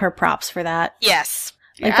just give her props for that? Yes.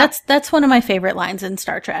 Like that's one of my favorite lines in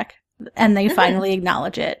Star Trek. And they finally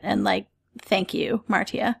acknowledge it and thank you,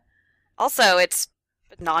 Martia. Also, it's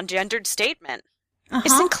a non-gendered statement.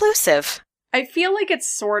 It's inclusive. I feel like it's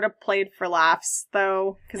sort of played for laughs,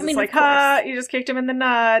 though. Because it's like, you just kicked him in the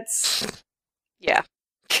nuts. Yeah.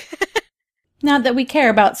 Not that we care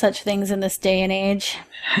about such things in this day and age.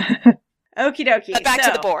 Okie dokie. But back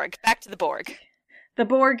to the Borg. Back to the Borg. The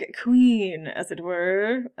Borg Queen, as it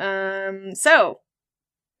were. So,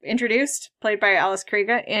 introduced, played by Alice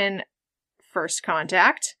Krige in First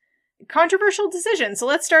Contact. Controversial decision. So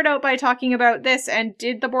let's start out by talking about this. And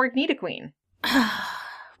did the Borg need a queen?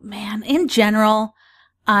 Man, in general,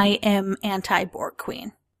 I am anti-Borg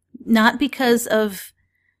Queen. Not because of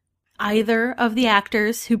either of the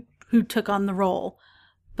actors who took on the role,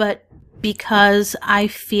 but because I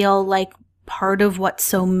feel like part of what's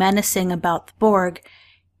so menacing about the Borg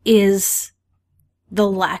is the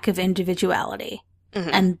lack of individuality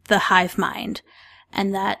and the hive mind,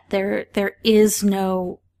 and that there is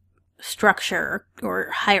no structure or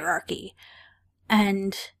hierarchy.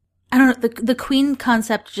 And I don't know, the queen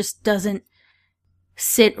concept just doesn't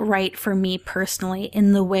sit right for me personally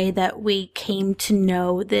in the way that we came to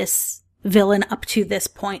know this villain up to this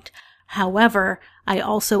point. However, I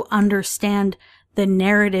also understand the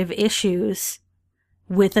narrative issues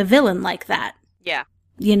with a villain like that. Yeah.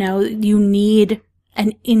 You need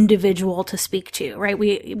an individual to speak to, right?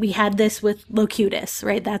 We had this with Locutus,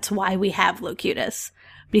 right? That's why we have Locutus,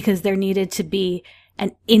 because there needed to be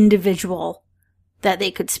an individual that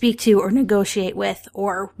they could speak to or negotiate with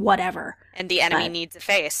or whatever. And the enemy needs a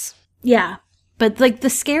face. Yeah. But the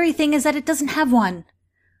scary thing is that it doesn't have one,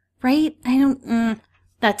 right?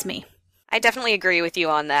 That's me. I definitely agree with you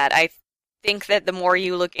on that. I think that the more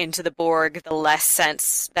you look into the Borg, the less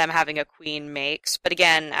sense them having a queen makes. But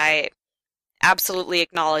again, I absolutely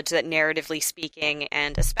acknowledge that narratively speaking,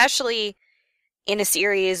 and especially in a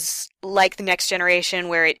series like The Next Generation,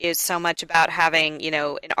 where it is so much about having,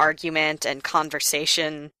 an argument and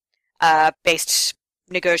conversation based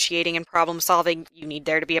negotiating and problem solving, you need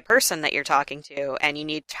there to be a person that you're talking to, and you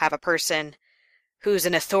need to have a person who's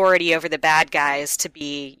an authority over the bad guys to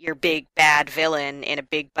be your big bad villain in a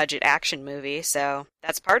big budget action movie. So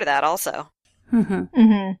that's part of that also.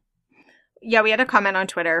 Yeah, we had a comment on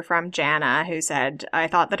Twitter from Jana who said, I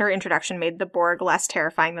thought that her introduction made the Borg less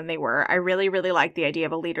terrifying than they were. I really, really liked the idea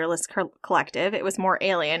of a leaderless collective. It was more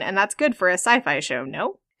alien, and that's good for a sci-fi show,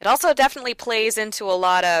 no? It also definitely plays into a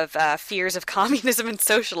lot of fears of communism and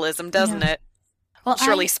socialism, doesn't it? Well,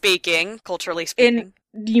 culturally speaking.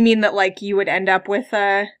 Do you mean that, like, you would end up with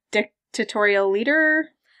a dictatorial leader?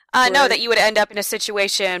 No, that you would end up in a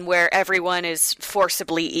situation where everyone is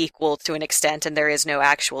forcibly equal to an extent and there is no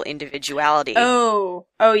actual individuality. Oh,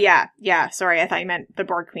 yeah. Yeah, sorry, I thought you meant the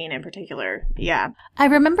Borg Queen in particular. Yeah. I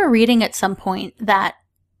remember reading at some point that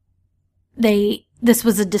this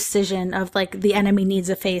was a decision of, like, the enemy needs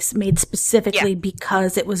a face made specifically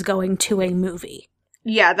because it was going to a movie.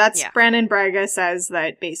 Yeah, Brandon Braga says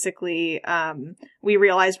that basically we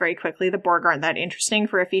realized very quickly the Borg aren't that interesting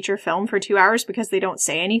for a feature film for 2 hours because they don't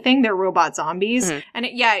say anything. They're robot zombies. Mm-hmm. And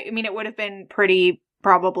it would have been pretty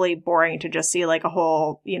probably boring to just see like a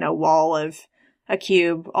whole, wall of a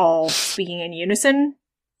cube all speaking in unison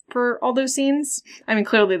for all those scenes. I mean,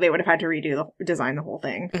 clearly they would have had to design the whole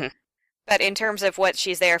thing. Mm-hmm. But in terms of what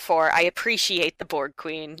she's there for, I appreciate the Borg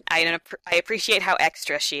Queen. I appreciate how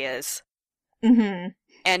extra she is. Mm-hmm.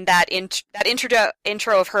 And that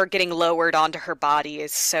intro of her getting lowered onto her body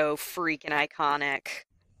is so freaking iconic.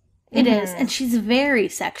 It is, and she's very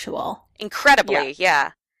sexual. Incredibly,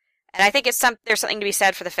 yeah. And I think there's something to be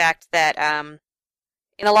said for the fact that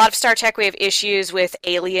in a lot of Star Trek we have issues with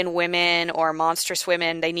alien women or monstrous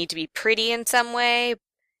women. They need to be pretty in some way.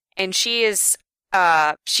 And she's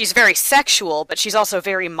very sexual, but she's also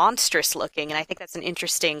very monstrous looking, and I think that's an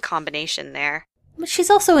interesting combination there. But she's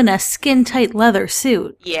also in a skin-tight leather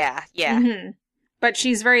suit. Yeah. Mm-hmm. But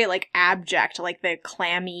she's very, like, abject, like the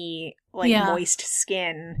clammy, moist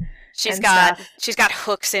skin. She's got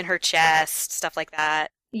hooks in her chest, stuff like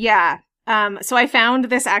that. Yeah. So I found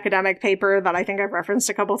this academic paper that I think I've referenced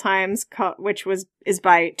a couple times, which is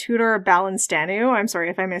by Tudor Balanstanu. I'm sorry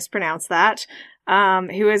if I mispronounced that.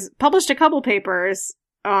 Who has published a couple papers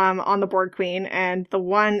on the Borg Queen, and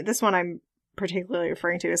this one I'm particularly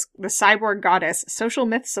referring to is The Cyborg Goddess, Social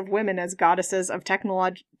Myths of Women as Goddesses of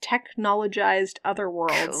Technologized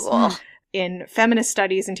Otherworlds, cool. in Feminist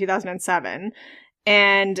Studies in 2007.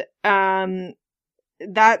 And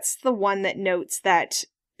that's the one that notes that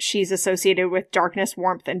she's associated with darkness,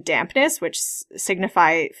 warmth, and dampness, which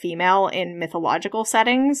signify female in mythological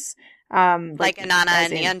settings. Like Inanna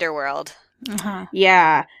in the underworld. Uh-huh.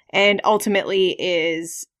 Yeah, and ultimately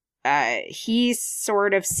is... he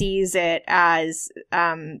sort of sees it as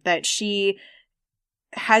that she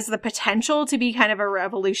has the potential to be kind of a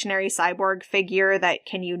revolutionary cyborg figure that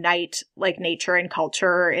can unite like nature and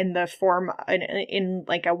culture in the form in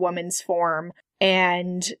like a woman's form,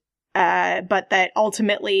 and but that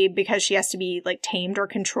ultimately, because she has to be like tamed or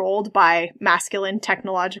controlled by masculine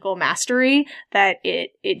technological mastery, that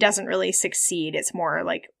it doesn't really succeed. It's more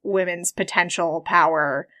like women's potential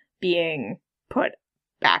power being put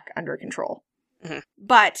back under control. Mm-hmm.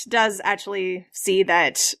 But does actually see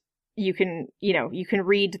that you can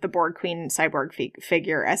read the Borg Queen cyborg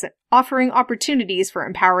figure as offering opportunities for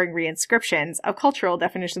empowering reinscriptions of cultural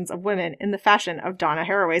definitions of women in the fashion of Donna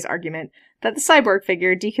Haraway's argument that the cyborg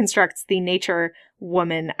figure deconstructs the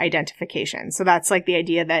nature-woman identification. So that's like the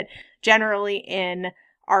idea that generally in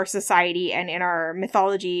our society and in our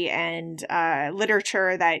mythology and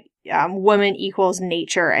literature that woman equals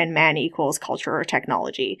nature and man equals culture or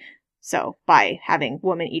technology. So by having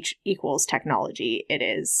woman equals technology, it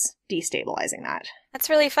is destabilizing that. That's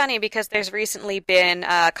really funny because there's recently been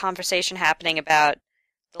a conversation happening about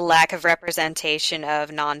the lack of representation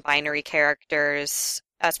of non-binary characters,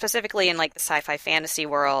 specifically in like the sci-fi fantasy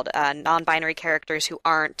world, non-binary characters who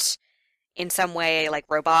aren't in some way like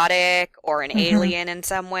robotic or an alien in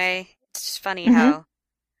some way. It's just funny how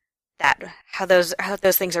those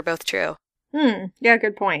things are both true. Yeah,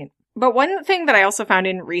 good point. But one thing that I also found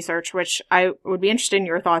in research, which I would be interested in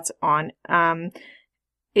your thoughts on,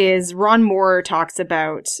 is Ron Moore talks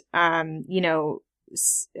about,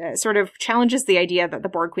 sort of challenges the idea that the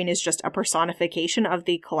Borg Queen is just a personification of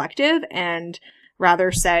the collective, and rather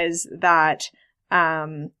says that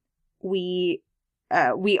we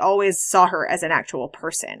always saw her as an actual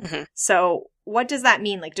person. Mm-hmm. So what does that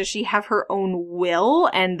mean? Like, does she have her own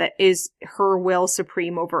will, and that is her will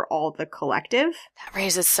supreme over all the collective? That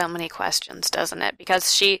raises so many questions, doesn't it?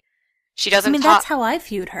 Because she doesn't. I mean, that's how I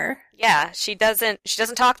viewed her. Yeah, she doesn't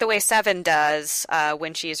talk the way Seven does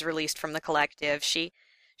when she is released from the collective. She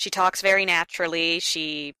talks very naturally.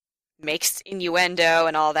 She makes innuendo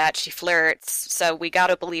and all that. She flirts. So we got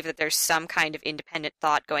to believe that there's some kind of independent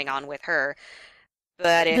thought going on with her.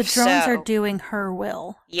 But if the drones so, are doing her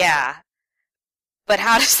will. Yeah. But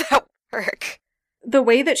how does that work? The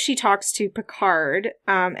way that she talks to Picard,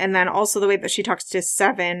 and then also the way that she talks to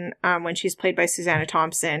Seven, when she's played by Susanna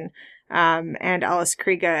Thompson, and Alice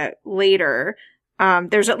Krige later,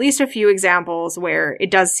 there's at least a few examples where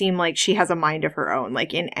it does seem like she has a mind of her own.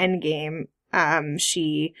 Like in Endgame,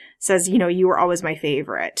 she says, you know, you were always my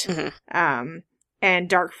favorite. Mm-hmm. And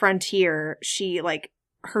Dark Frontier, she like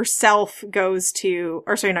herself goes to,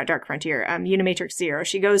 or sorry, not Dark Frontier, Unimatrix Zero.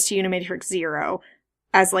 She goes to Unimatrix Zero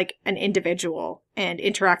as like an individual and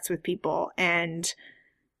interacts with people, and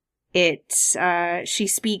she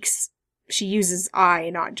uses I,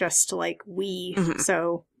 not just like we. Mm-hmm.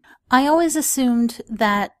 So I always assumed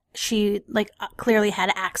that she like clearly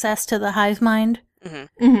had access to the hive mind,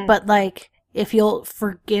 but like if you'll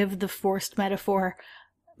forgive the forced metaphor,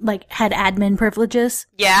 like had admin privileges.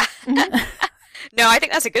 Yeah. No, I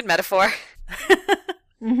think that's a good metaphor.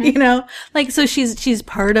 You know, like, so she's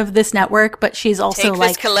part of this network, but she's also Take like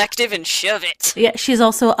this collective and shove it. Yeah, she's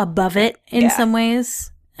also above it in some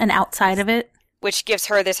ways and outside of it. Which gives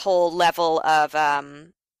her this whole level of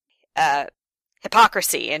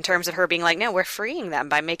hypocrisy in terms of her being like, no, we're freeing them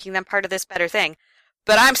by making them part of this better thing.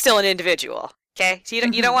 But I'm still an individual, okay? So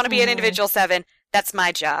you don't want to be an individual, Seven. That's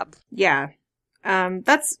my job. Yeah.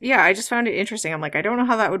 I just found it interesting. I'm like, I don't know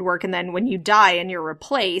how that would work. And then when you die and you're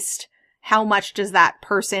replaced, how much does that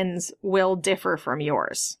person's will differ from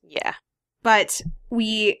yours? Yeah. But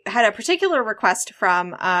we had a particular request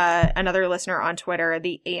from another listener on Twitter,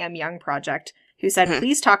 the AM Young Project, who said,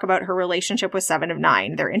 please talk about her relationship with Seven of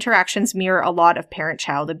Nine. Their interactions mirror a lot of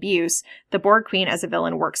parent-child abuse. The Borg Queen as a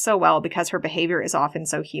villain works so well because her behavior is often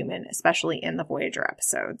so human, especially in the Voyager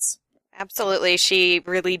episodes. Absolutely. She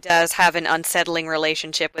really does have an unsettling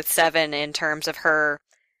relationship with Seven in terms of her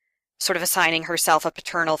sort of assigning herself a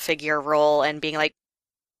paternal figure role and being like,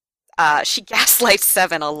 she gaslights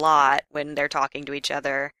Seven a lot when they're talking to each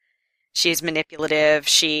other. She's manipulative,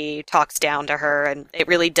 she talks down to her, and it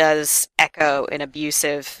really does echo an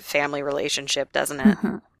abusive family relationship, doesn't it?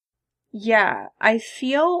 Yeah, I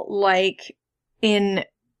feel like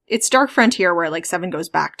it's Dark Frontier where like Seven goes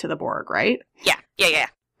back to the Borg, right? Yeah.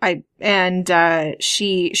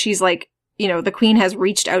 She's like, you know, the Queen has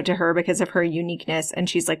reached out to her because of her uniqueness, and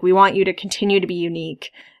she's like, we want you to continue to be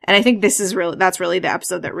unique. And I think that's really the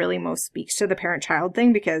episode that really most speaks to the parent-child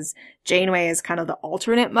thing, because Janeway is kind of the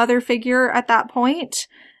alternate mother figure at that point,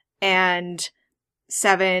 and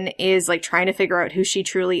Seven is like trying to figure out who she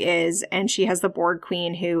truly is, and she has the Borg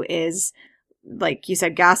Queen who is, like you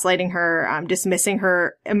said, gaslighting her, dismissing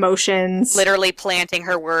her emotions. Literally planting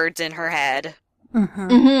her words in her head.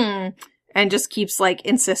 And just keeps like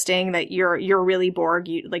insisting that you're really Borg.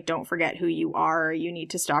 You like, don't forget who you are. You need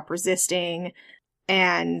to stop resisting.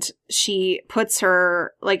 And she puts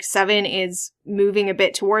her, like, Seven is moving a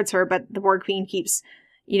bit towards her, but the Borg Queen keeps,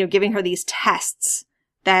 you know, giving her these tests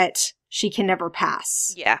that she can never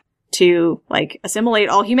pass. Yeah. To like assimilate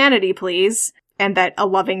all humanity, please. And that a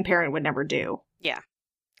loving parent would never do. Yeah.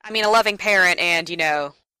 I mean, a loving parent and, you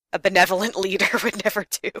know, a benevolent leader would never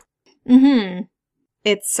do.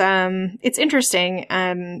 It's interesting.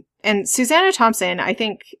 And Susanna Thompson, I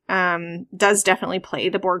think, does definitely play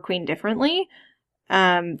the Borg Queen differently.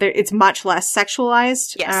 It's much less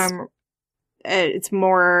sexualized. Yes. It's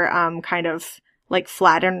more, kind of like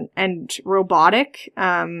flat and robotic.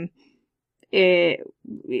 Like a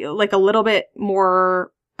little bit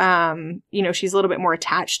more, you know, she's a little bit more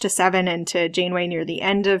attached to Seven and to Janeway near the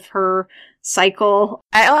end of her cycle.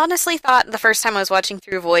 I honestly thought the first time I was watching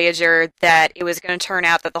through Voyager that it was going to turn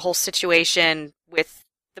out that the whole situation with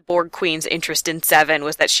the Borg Queen's interest in Seven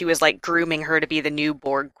was that she was like grooming her to be the new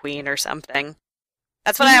Borg Queen or something.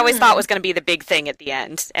 That's what I always thought was going to be the big thing at the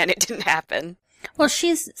end, and it didn't happen. Well,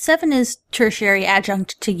 Seven is tertiary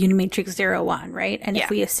adjunct to Unimatrix 01, right? And if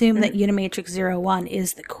we assume that Unimatrix 01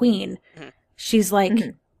 is the Queen, she's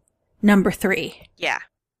like number 3. Yeah.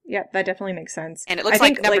 Yeah, that definitely makes sense. And it looks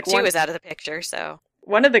like number 2 is out of the picture, so.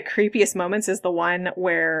 One of the creepiest moments is the one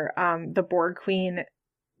where the Borg Queen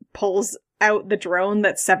pulls out the drone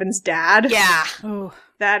that's Seven's dad. Yeah. Oh.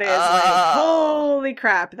 That is like, holy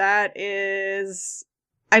crap. That is,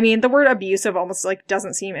 I mean, the word abusive almost like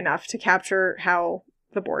doesn't seem enough to capture how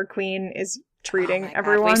the Borg Queen is treating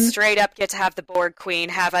everyone. We straight up get to have the Borg Queen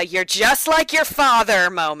have a "you're just like your father"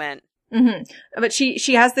 moment. But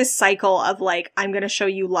she has this cycle of like, I'm going to show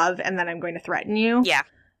you love and then I'm going to threaten you. Yeah.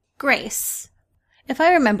 Grace, If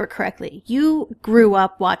I remember correctly, you grew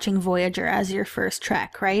up watching Voyager as your first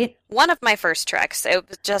Trek, right? One of my first Treks. It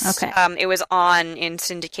was just, Okay. it was on in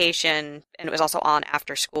syndication, and it was also on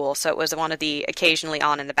after school, so it was one of the occasionally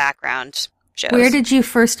on in the background shows. Where did you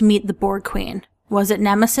first meet the Borg Queen? Was it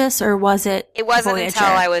Nemesis or was it It wasn't Voyager? until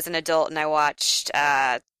I was an adult and I watched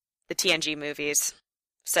the TNG movies.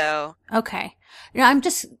 So Okay. Now, I'm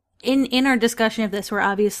just, in our discussion of this, we're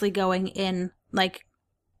obviously going in, like,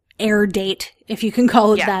 air date, if you can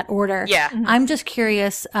call it Yeah. that order. yeah, I'm just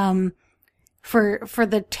curious, for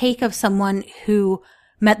the take of someone who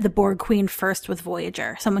met the Borg Queen first with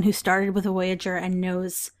Voyager, someone who started with Voyager and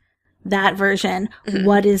knows that version,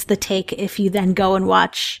 what is the take if you then go and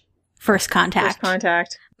watch First Contact? First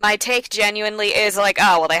Contact. my take genuinely is like,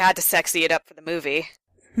 oh well, they had to sexy it up for the movie.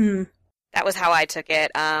 That was how I took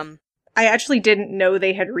it. I actually didn't know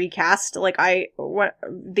they had recast. Like,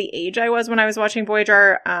 the age I was when I was watching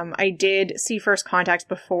Voyager, I did see First Contact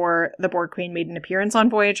before the Borg Queen made an appearance on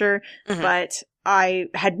Voyager, but I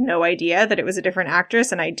had no idea that it was a different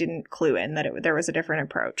actress, and I didn't clue in that there was a different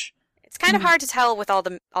approach. It's kind of hard to tell with all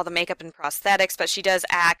the makeup and prosthetics, but she does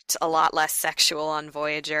act a lot less sexual on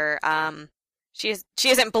Voyager. She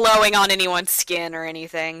isn't blowing on anyone's skin or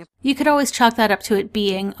anything. You could always chalk that up to it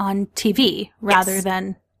being on TV rather Yes.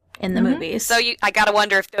 than in the movies. So I gotta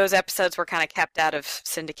wonder if those episodes were kind of kept out of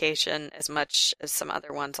syndication as much as some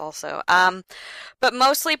other ones also. But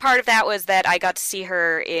mostly part of that was that I got to see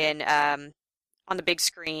her in on the big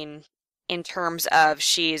screen in terms of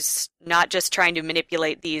she's not just trying to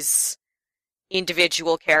manipulate these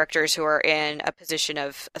individual characters who are in a position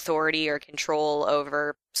of authority or control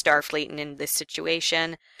over Starfleet and in this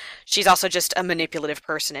situation. She's also just a manipulative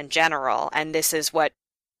person in general, and this is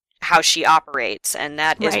how she operates, and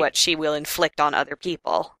that is Right. what she will inflict on other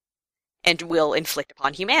people and will inflict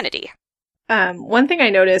upon humanity. One thing I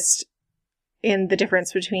noticed in the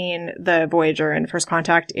difference between the Voyager and First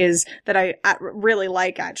Contact is that I really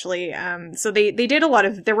like, actually. So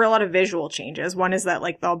there were a lot of visual changes. One is that,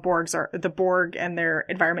 like, the Borg and their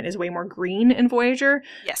environment is way more green in Voyager.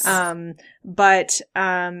 Yes. But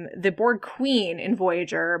the Borg Queen in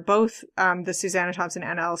Voyager, both the Susanna Thompson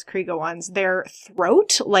and Alice Krige ones, their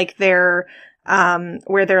throat, like where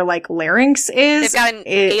their like larynx is, They've got an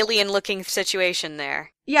alien-looking situation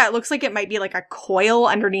there. yeah, it looks like it might be like a coil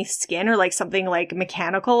underneath skin or like something like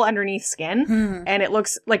mechanical underneath skin. And it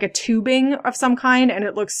looks like a tubing of some kind, and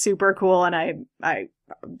it looks super cool. And I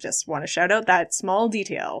just want to shout out that small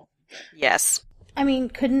detail. Yes. I mean,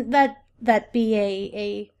 couldn't that be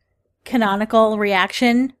a canonical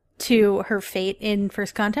reaction to her fate in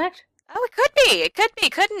First Contact? Oh, it could be. It could be,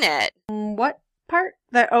 couldn't it? What part?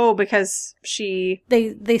 Because she...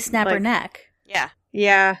 They snap her Like- neck. Yeah.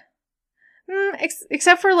 Yeah.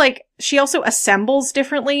 Except for, like, she also assembles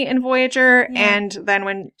differently in Voyager, Yeah. and then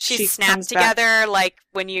when She's she snapped comes back- together like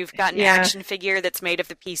when you've got an Yeah. action figure that's made of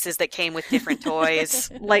the pieces that came with different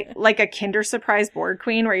toys. like a Kinder Surprise Borg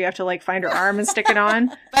Queen, where you have to, like, find her arm and stick it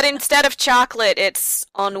on. But instead of chocolate, it's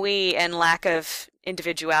ennui and lack of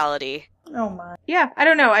individuality. Oh my. Yeah, I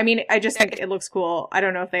don't know. I mean, I just think it looks cool. I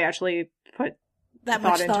don't know if they actually put That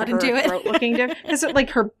much thought her into it. throat looking different. Because,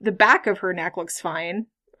 like, the back of her neck looks fine.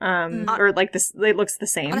 Or, like, this, it looks the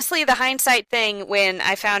same. Honestly, the hindsight thing, when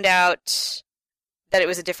I found out that it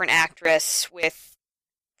was a different actress with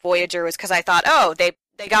Voyager, was because I thought, oh, they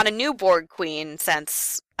got a new Borg Queen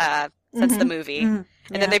since the movie. And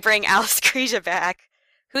then they bring Alice Krige back,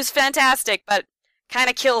 who's fantastic, but kind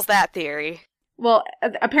of kills that theory. Well,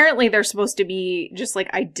 apparently they're supposed to be just, like,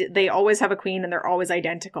 they always have a queen and they're always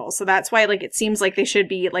identical. So that's why, like, it seems like they should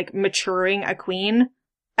be, like, maturing a queen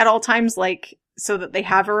at all times, like, so that they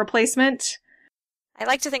have a replacement. I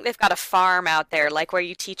like to think they've got a farm out there, like where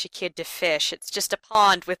you teach a kid to fish. It's just a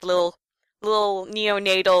pond with little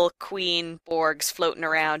neonatal queen Borgs floating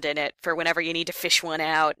around in it for whenever you need to fish one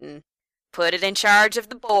out and put it in charge of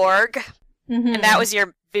the Borg. Mm-hmm. And that was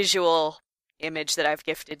your visual image that I've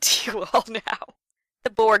gifted to you all now. The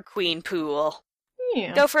Borg Queen pool.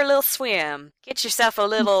 Yeah. Go for a little swim. Get yourself a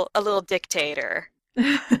little dictator.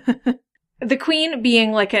 The queen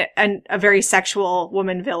being like a very sexual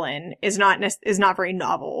woman villain is not very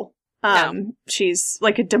novel. No. She's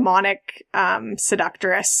like a demonic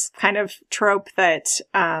seductress kind of trope that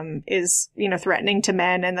is, you know, threatening to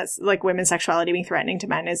men, and that's like women's sexuality being threatening to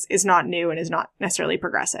men is not new and is not necessarily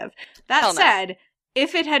progressive. That Hell no. said,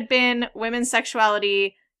 if it had been women's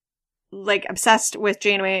sexuality, like, obsessed with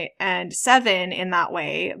Janeway and Seven in that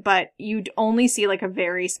way, but you'd only see like a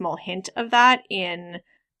very small hint of that in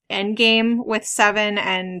Endgame with Seven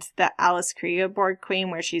and the Alice Krige Borg Queen,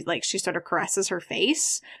 where she sort of caresses her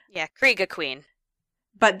face. Yeah, Kriega Queen.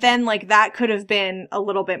 but then like that could have been a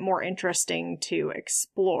little bit more interesting to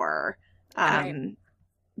explore.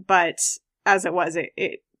 But as it was,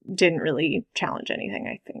 it didn't really challenge anything,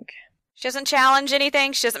 I think. She doesn't challenge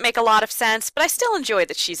anything. She doesn't make a lot of sense, but I still enjoy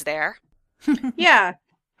that she's there. Yeah.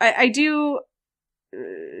 I do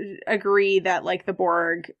agree that like the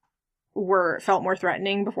Borg felt more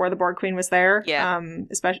threatening before the Borg Queen was there. Yeah.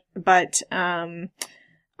 But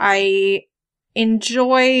I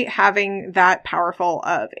enjoy having that powerful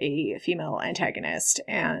of a female antagonist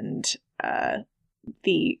and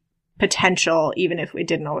the potential, even if we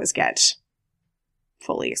didn't always get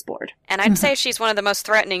fully explored. And I'd say she's one of the most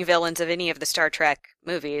threatening villains of any of the Star Trek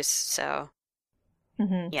movies, so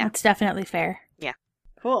yeah. That's definitely fair. Yeah.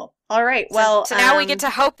 Cool. All right. Well, so now we get to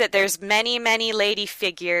hope that there's many, many lady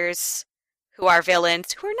figures who are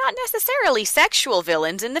villains who are not necessarily sexual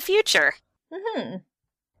villains in the future. Mm-hmm.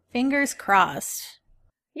 Fingers crossed.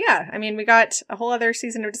 Yeah, I mean, we got a whole other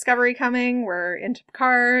season of Discovery coming. We're into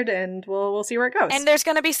Picard, and we'll see where it goes. And there's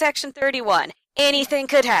going to be Section 31. Anything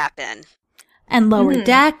could happen. And Lower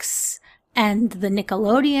Decks, and the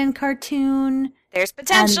Nickelodeon cartoon. There's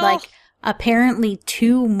potential. And, like, apparently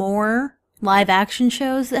 2 more live-action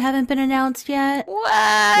shows that haven't been announced yet. What?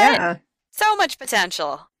 Yeah. So much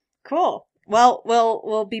potential. Cool. Well,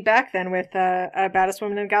 we'll be back then with Baddest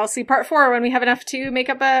Woman in the Galaxy Part 4 when we have enough to make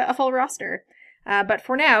up a full roster. But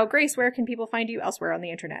for now, Grace, where can people find you elsewhere on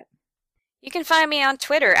the internet? You can find me on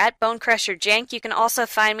Twitter at BoneCrusherJank. You can also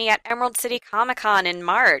find me at Emerald City Comic Con in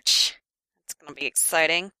March. It's going to be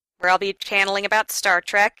exciting, where I'll be channeling about Star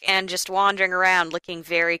Trek and just wandering around looking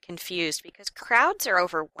very confused because crowds are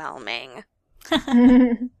overwhelming.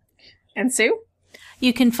 And Sue?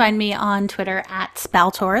 You can find me on Twitter at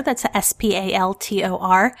Spaltor, that's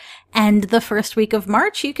Spaltor, and the first week of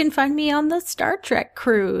March, you can find me on the Star Trek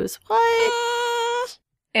cruise. What?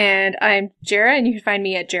 And I'm Jarrah, and you can find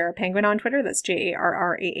me at Jarrah Penguin on Twitter, that's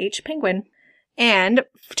JARRAH Penguin. And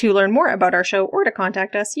to learn more about our show or to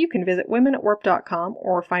contact us, you can visit womenatwarp.com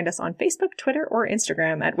or find us on Facebook, Twitter, or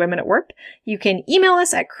Instagram at Women at Warp. You can email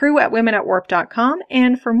us at crew@womenatwarp.com,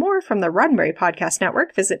 and for more from the Roddenberry Podcast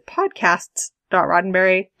Network, visit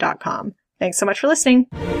podcasts.roddenberry.com. Thanks so much for listening.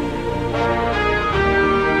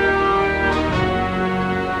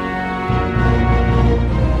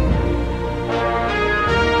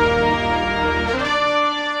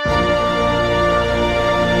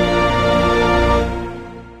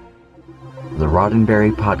 The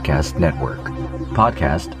Roddenberry Podcast Network.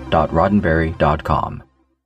 Podcast.roddenberry.com